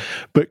 mm-hmm.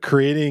 but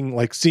creating,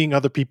 like, seeing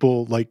other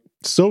people like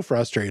so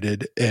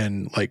frustrated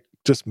and like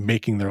just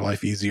making their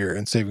life easier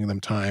and saving them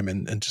time,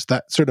 and just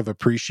that sort of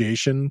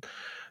appreciation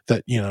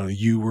that,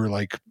 you were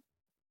like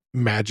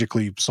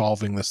magically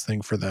solving this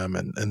thing for them,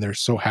 and they're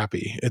so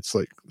happy. It's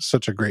like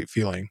such a great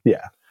feeling.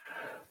 Yeah.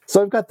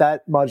 So I've got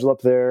that module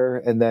up there,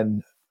 and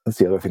then let's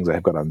see other things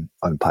I've got on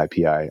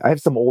PyPI. I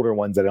have some older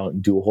ones that I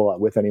don't do a whole lot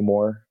with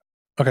anymore.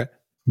 Okay.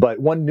 But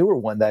one newer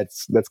one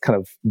that's kind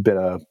of been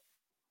a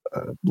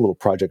little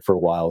project for a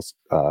while,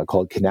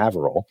 called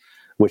Canaveral,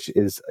 which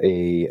is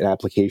an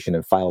application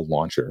and file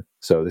launcher.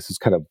 So this is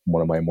kind of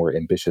one of my more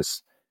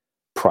ambitious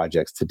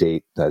projects to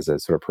date as a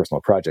sort of personal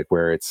project,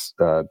 where it's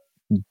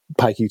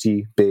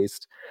PyQt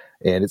based,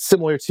 and it's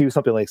similar to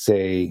something like,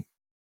 say,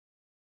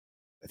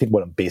 I think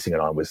what I'm basing it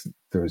on was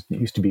there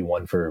used to be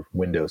one for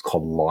Windows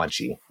called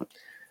Launchy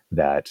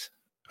that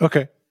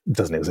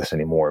doesn't exist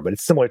anymore, but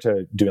it's similar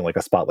to doing like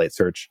a Spotlight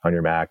search on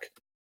your Mac,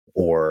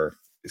 or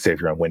say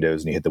if you're on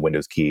Windows and you hit the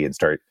Windows key and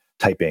start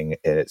typing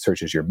and it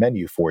searches your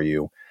menu for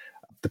you.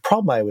 The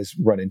problem I always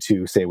run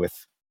into, say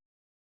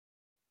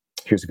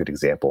here's a good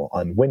example.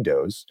 On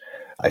Windows,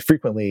 I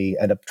frequently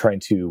end up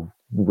trying to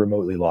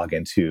remotely log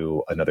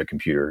into another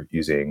computer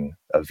using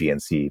a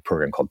VNC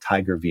program called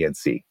Tiger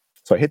VNC.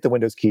 So I hit the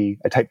Windows key,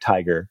 I type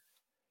Tiger,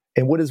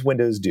 and what does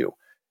Windows do?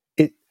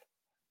 It,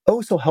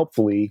 so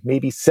helpfully,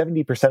 maybe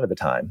 70% of the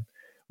time,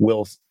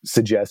 will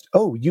suggest,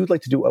 you'd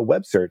like to do a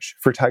web search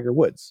for Tiger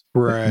Woods.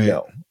 Right.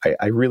 No,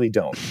 I really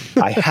don't.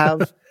 I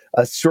have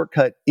a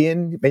shortcut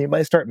in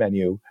my start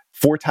menu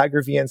for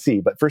Tiger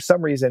VNC, but for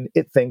some reason,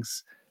 it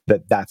thinks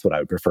that that's what I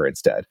would prefer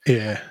instead.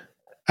 Yeah.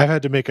 I've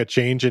had to make a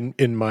change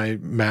in my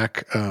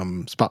Mac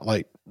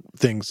Spotlight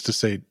things to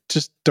say,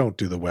 just don't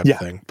do the web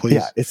thing, please.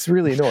 Yeah, it's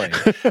really annoying.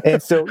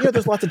 And so,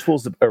 there's lots of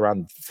tools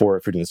around for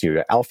doing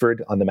this.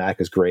 Alfred on the Mac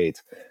is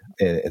great,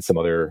 and some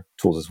other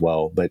tools as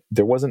well. But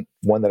there wasn't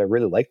one that I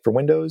really liked for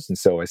Windows, and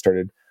so I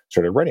started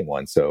writing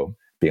one. So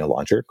being a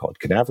launcher called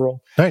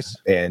Canaveral. Nice.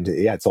 And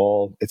it's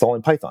all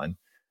in Python.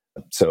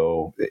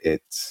 So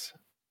it's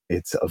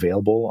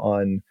available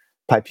on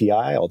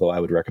PyPI, although I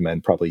would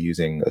recommend probably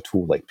using a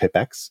tool like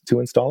PipX to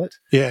install it.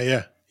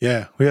 Yeah.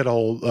 We had a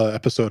whole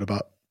episode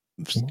about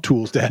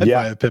tools to add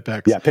via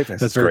PipX. Yeah, PipX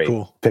that's very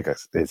cool.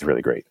 PipX is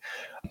really great.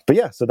 But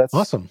yeah, so that's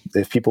awesome.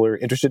 If people are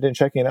interested in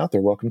checking it out,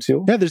 they're welcome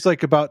to. Yeah, there's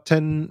like about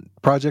 10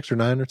 projects or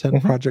 9 or 10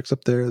 projects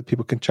up there that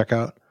people can check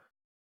out.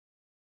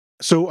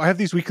 So I have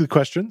these weekly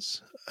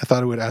questions I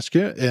thought I would ask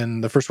you.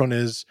 And the first one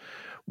is,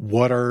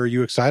 what are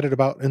you excited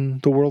about in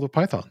the world of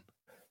Python?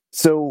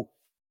 So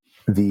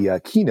the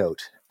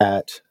keynote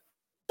at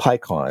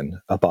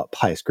PyCon about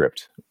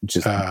PyScript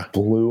just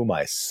blew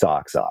my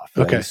socks off.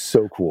 Okay. It was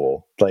so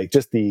cool. Like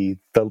just the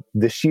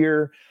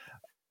sheer,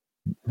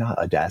 not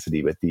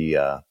audacity, but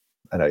it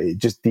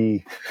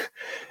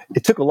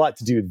took a lot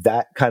to do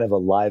that kind of a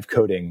live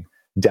coding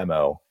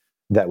demo.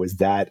 That was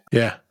that.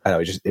 Yeah.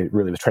 It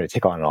really was trying to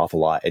take on an awful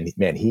lot, and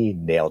man, he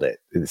nailed it.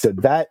 So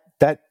that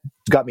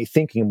got me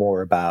thinking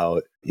more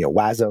about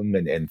WASM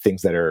and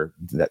things that are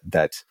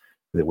that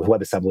with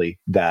WebAssembly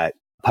that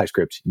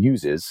PyScript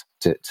uses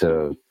to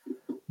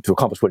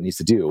accomplish what it needs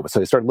to do.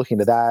 So I started looking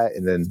into that,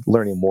 and then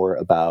learning more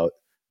about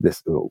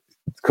this to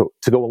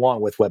go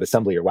along with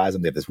WebAssembly or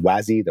WASM. They have this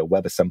WASI, the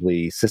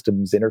WebAssembly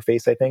Systems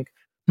Interface, I think.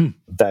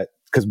 That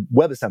because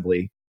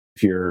WebAssembly,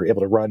 if you're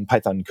able to run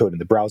Python code in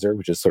the browser,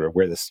 which is sort of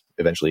where this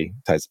eventually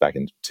ties back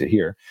into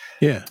here,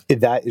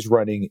 that is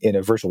running in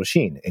a virtual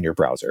machine in your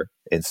browser.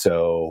 And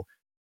so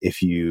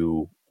if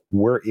you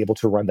were able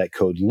to run that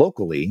code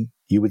locally,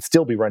 you would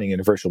still be running in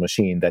a virtual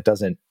machine that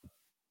doesn't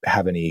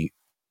have any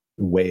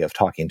way of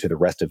talking to the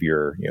rest of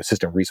your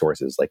system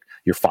resources, like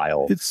your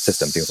file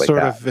system, things like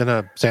that. Sort of in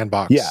a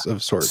sandbox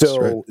of sorts. So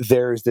right?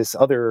 There's this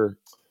other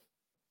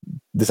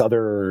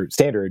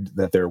standard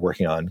that they're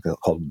working on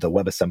called the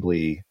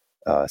WebAssembly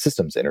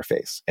systems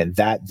interface, and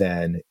that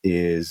then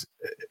is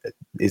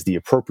the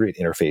appropriate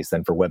interface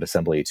then for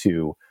WebAssembly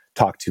to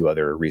talk to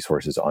other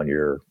resources on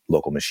your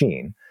local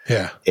machine.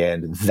 Yeah,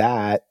 and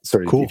that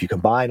sort of if you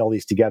combine all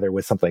these together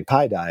with something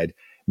like PyDide,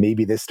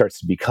 maybe this starts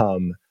to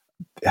become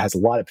has a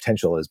lot of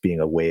potential as being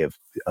a way of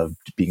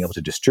being able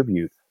to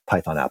distribute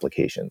Python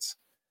applications.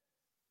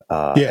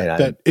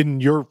 That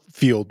in your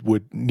field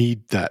would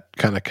need that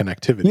kind of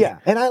connectivity. Yeah,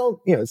 and I don't,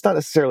 it's not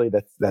necessarily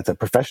that's a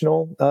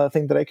professional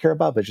thing that I care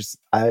about, but just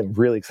I'm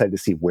really excited to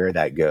see where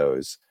that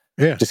goes.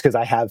 Yeah, just because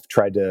I have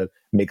tried to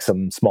make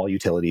some small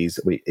utilities,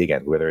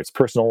 again, whether it's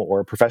personal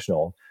or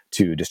professional,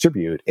 to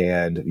distribute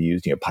and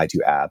use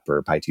Py2app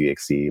or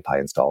Py2exe,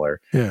 PyInstaller.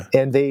 Yeah,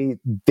 and they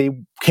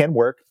can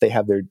work. They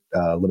have their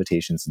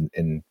limitations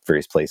in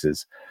various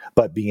places,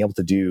 but being able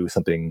to do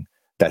something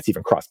that's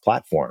even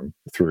cross-platform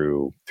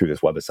through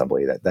this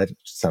WebAssembly, that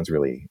sounds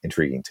really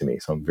intriguing to me.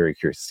 So I'm very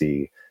curious to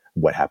see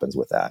what happens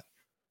with that.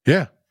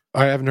 Yeah,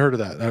 I haven't heard of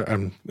that.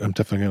 I'm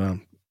definitely going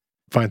to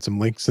find some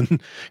links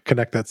and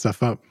connect that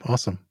stuff up.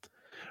 Awesome.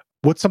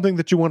 What's something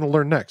that you want to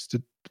learn next?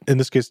 In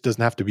this case, it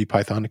doesn't have to be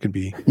Python. It can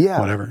be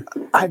whatever.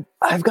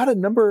 I've got a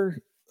number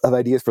of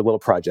ideas for little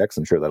projects.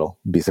 I'm sure that'll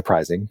be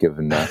surprising,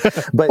 given.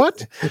 But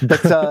what?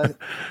 But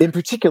in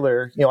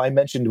particular, I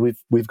mentioned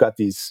we've got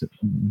these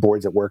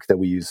boards at work that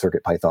we use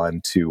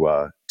CircuitPython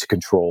to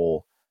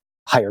control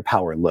higher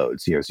power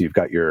loads. So you've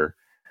got your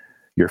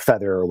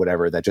Feather or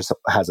whatever that just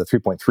has a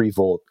 3.3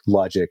 volt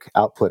logic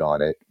output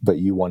on it, but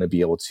you want to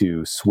be able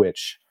to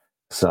switch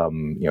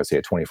some, say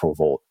a 24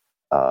 volt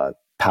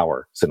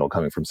power signal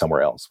coming from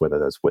somewhere else, whether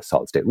that's with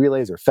solid state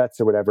relays or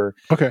FETs or whatever.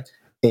 Okay.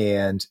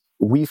 And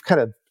we've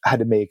kind of had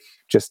to make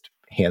just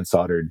hand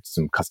soldered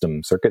some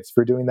custom circuits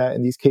for doing that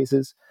in these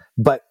cases.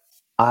 But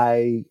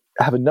I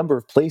have a number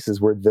of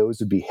places where those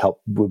would be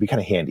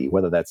kind of handy,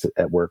 whether that's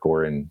at work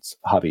or in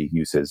hobby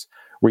uses,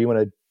 where you want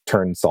to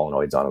turn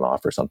solenoids on and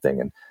off or something,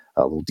 and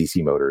little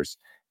DC motors.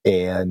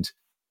 And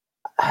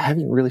I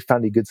haven't really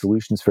found any good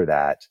solutions for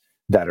that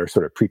are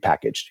sort of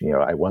prepackaged.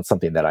 I want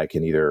something that I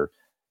can either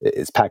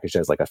is packaged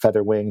as like a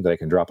feather wing that I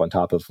can drop on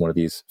top of one of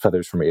these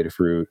feathers from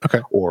Adafruit,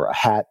 or a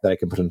hat that I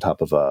can put on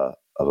top of a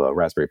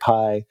Raspberry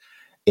Pi.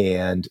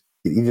 And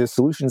the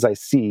solutions I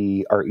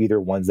see are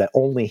either ones that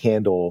only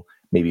handle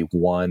maybe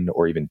one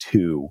or even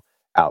two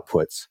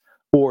outputs,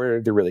 or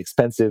they're really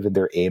expensive and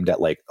they're aimed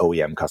at like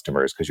OEM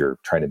customers because you're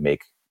trying to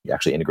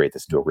actually integrate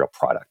this into a real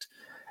product,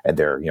 and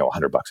they're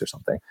 $100 or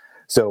something.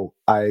 So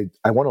I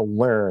want to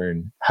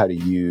learn how to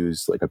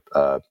use like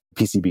a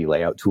PCB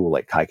layout tool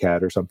like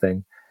KiCad or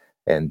something,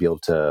 and be able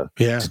to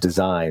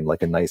design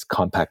like a nice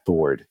compact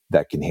board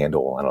that can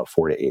handle,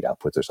 4 to 8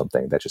 outputs or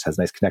something, that just has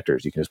nice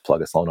connectors. You can just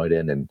plug a solenoid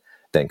in and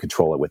then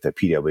control it with the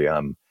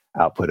PWM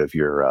output of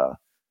your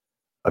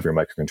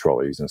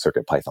microcontroller using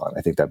CircuitPython.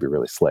 I think that'd be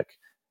really slick,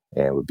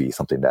 and it would be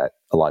something that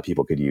a lot of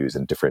people could use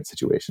in different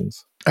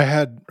situations. I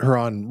had her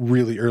on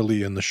really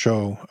early in the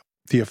show,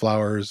 Thea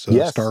Flowers,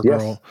 Stargirl.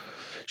 Yes.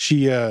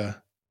 She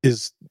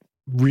is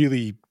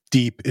really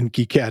deep in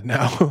KiCad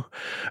now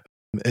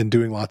and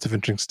doing lots of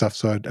interesting stuff.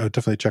 So I would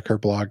definitely check her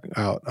blog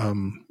out.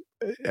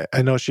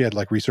 I know she had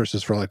like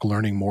resources for like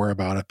learning more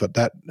about it, but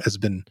that has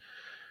been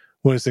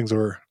one of those things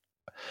where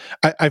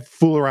I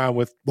fool around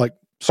with like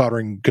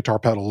soldering guitar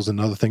pedals and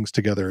other things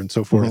together and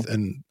so forth. Mm-hmm.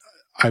 And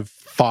I've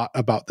thought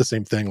about the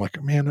same thing.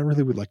 Like, man, I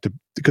really would like to,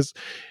 because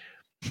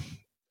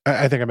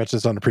I think I mentioned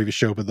this on a previous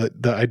show, but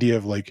the idea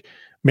of like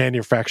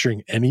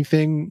manufacturing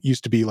anything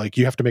used to be like,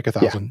 you have to make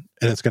 1,000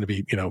 and it's going to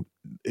be,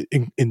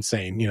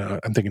 insane.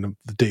 I'm thinking of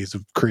the days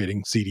of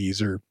creating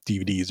CDs or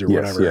DVDs or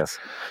whatever. Yes.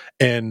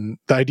 And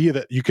the idea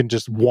that you can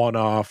just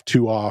 1-off,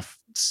 2-off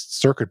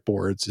circuit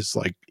boards is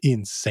like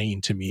insane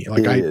to me.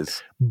 Like I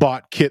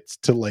bought kits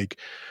to like,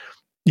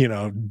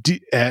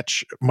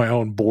 etch my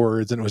own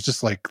boards, and it was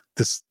just like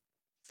this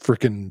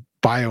freaking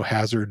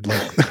biohazard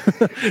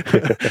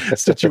like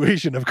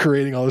situation of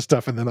creating all this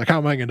stuff, and then like, how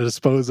am I going to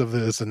dispose of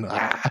this? And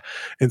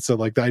so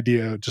like the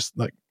idea of just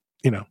like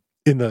in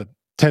the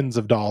tens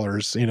of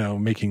dollars,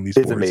 making these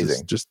boards amazing.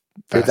 Is just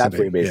fascinating. It's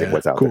absolutely amazing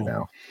what's out there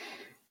now.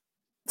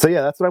 So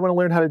yeah, that's what I want to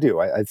learn how to do.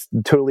 It's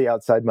totally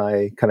outside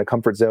my kind of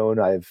comfort zone.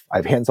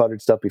 I've hand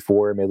soldered stuff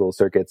before, made little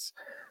circuits,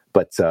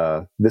 but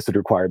this would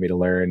require me to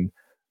learn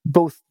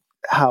both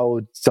how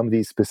some of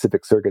these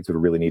specific circuits would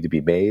really need to be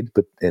made,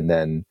 and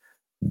then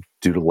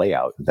due to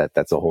layout,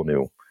 that's a whole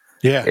new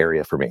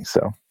area for me.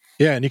 So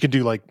and you can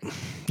do like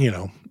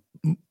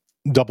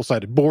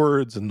double-sided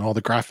boards and all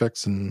the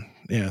graphics, and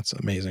it's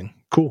amazing.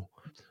 Cool.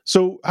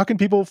 So how can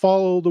people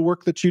follow the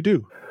work that you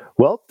do?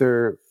 Well,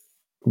 they're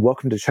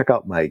welcome to check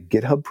out my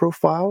GitHub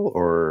profile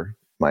or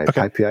my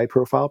PyPI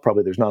profile.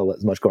 Probably there's not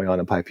as much going on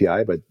in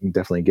PyPI, but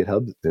definitely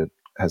GitHub that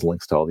has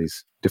links to all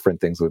these different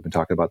things that we've been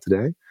talking about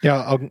today.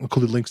 Yeah, I'll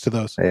include links to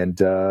those.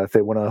 And if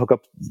they want to hook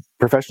up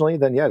professionally,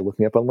 then look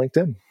me up on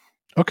LinkedIn.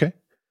 Okay.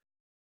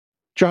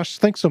 Josh,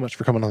 thanks so much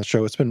for coming on the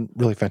show. It's been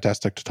really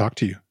fantastic to talk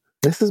to you.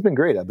 This has been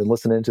great. I've been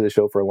listening to the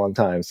show for a long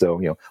time. So,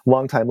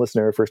 long-time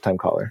listener, first-time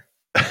caller.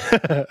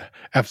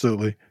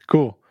 Absolutely.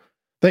 Cool.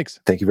 Thanks.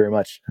 Thank you very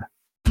much.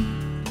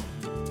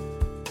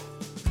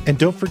 And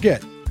don't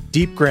forget,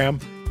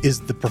 DeepGram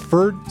is the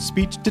preferred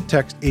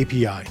speech-to-text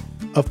API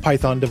of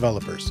Python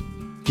developers.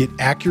 Get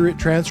accurate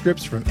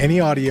transcripts from any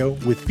audio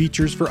with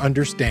features for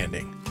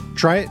understanding.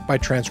 Try it by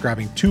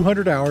transcribing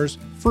 200 hours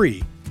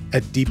free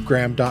at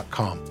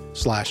deepgram.com.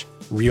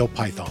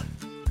 realpython.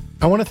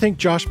 I want to thank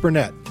Josh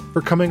Burnett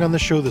for coming on the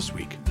show this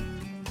week.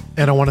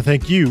 And I want to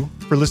thank you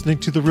for listening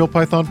to the Real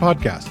Python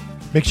podcast.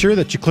 Make sure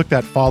that you click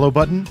that follow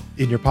button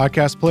in your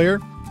podcast player.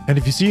 And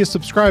if you see a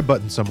subscribe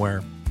button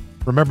somewhere,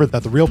 remember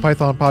that the Real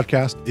Python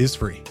podcast is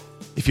free.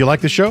 If you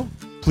like the show,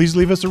 please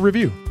leave us a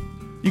review.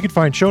 You can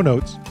find show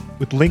notes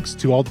with links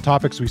to all the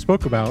topics we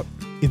spoke about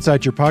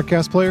inside your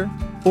podcast player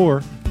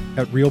or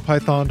at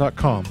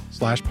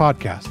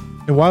realpython.com/podcast.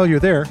 And while you're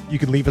there, you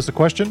can leave us a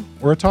question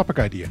or a topic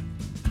idea.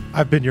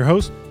 I've been your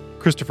host,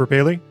 Christopher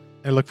Paley,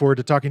 and I look forward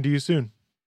to talking to you soon.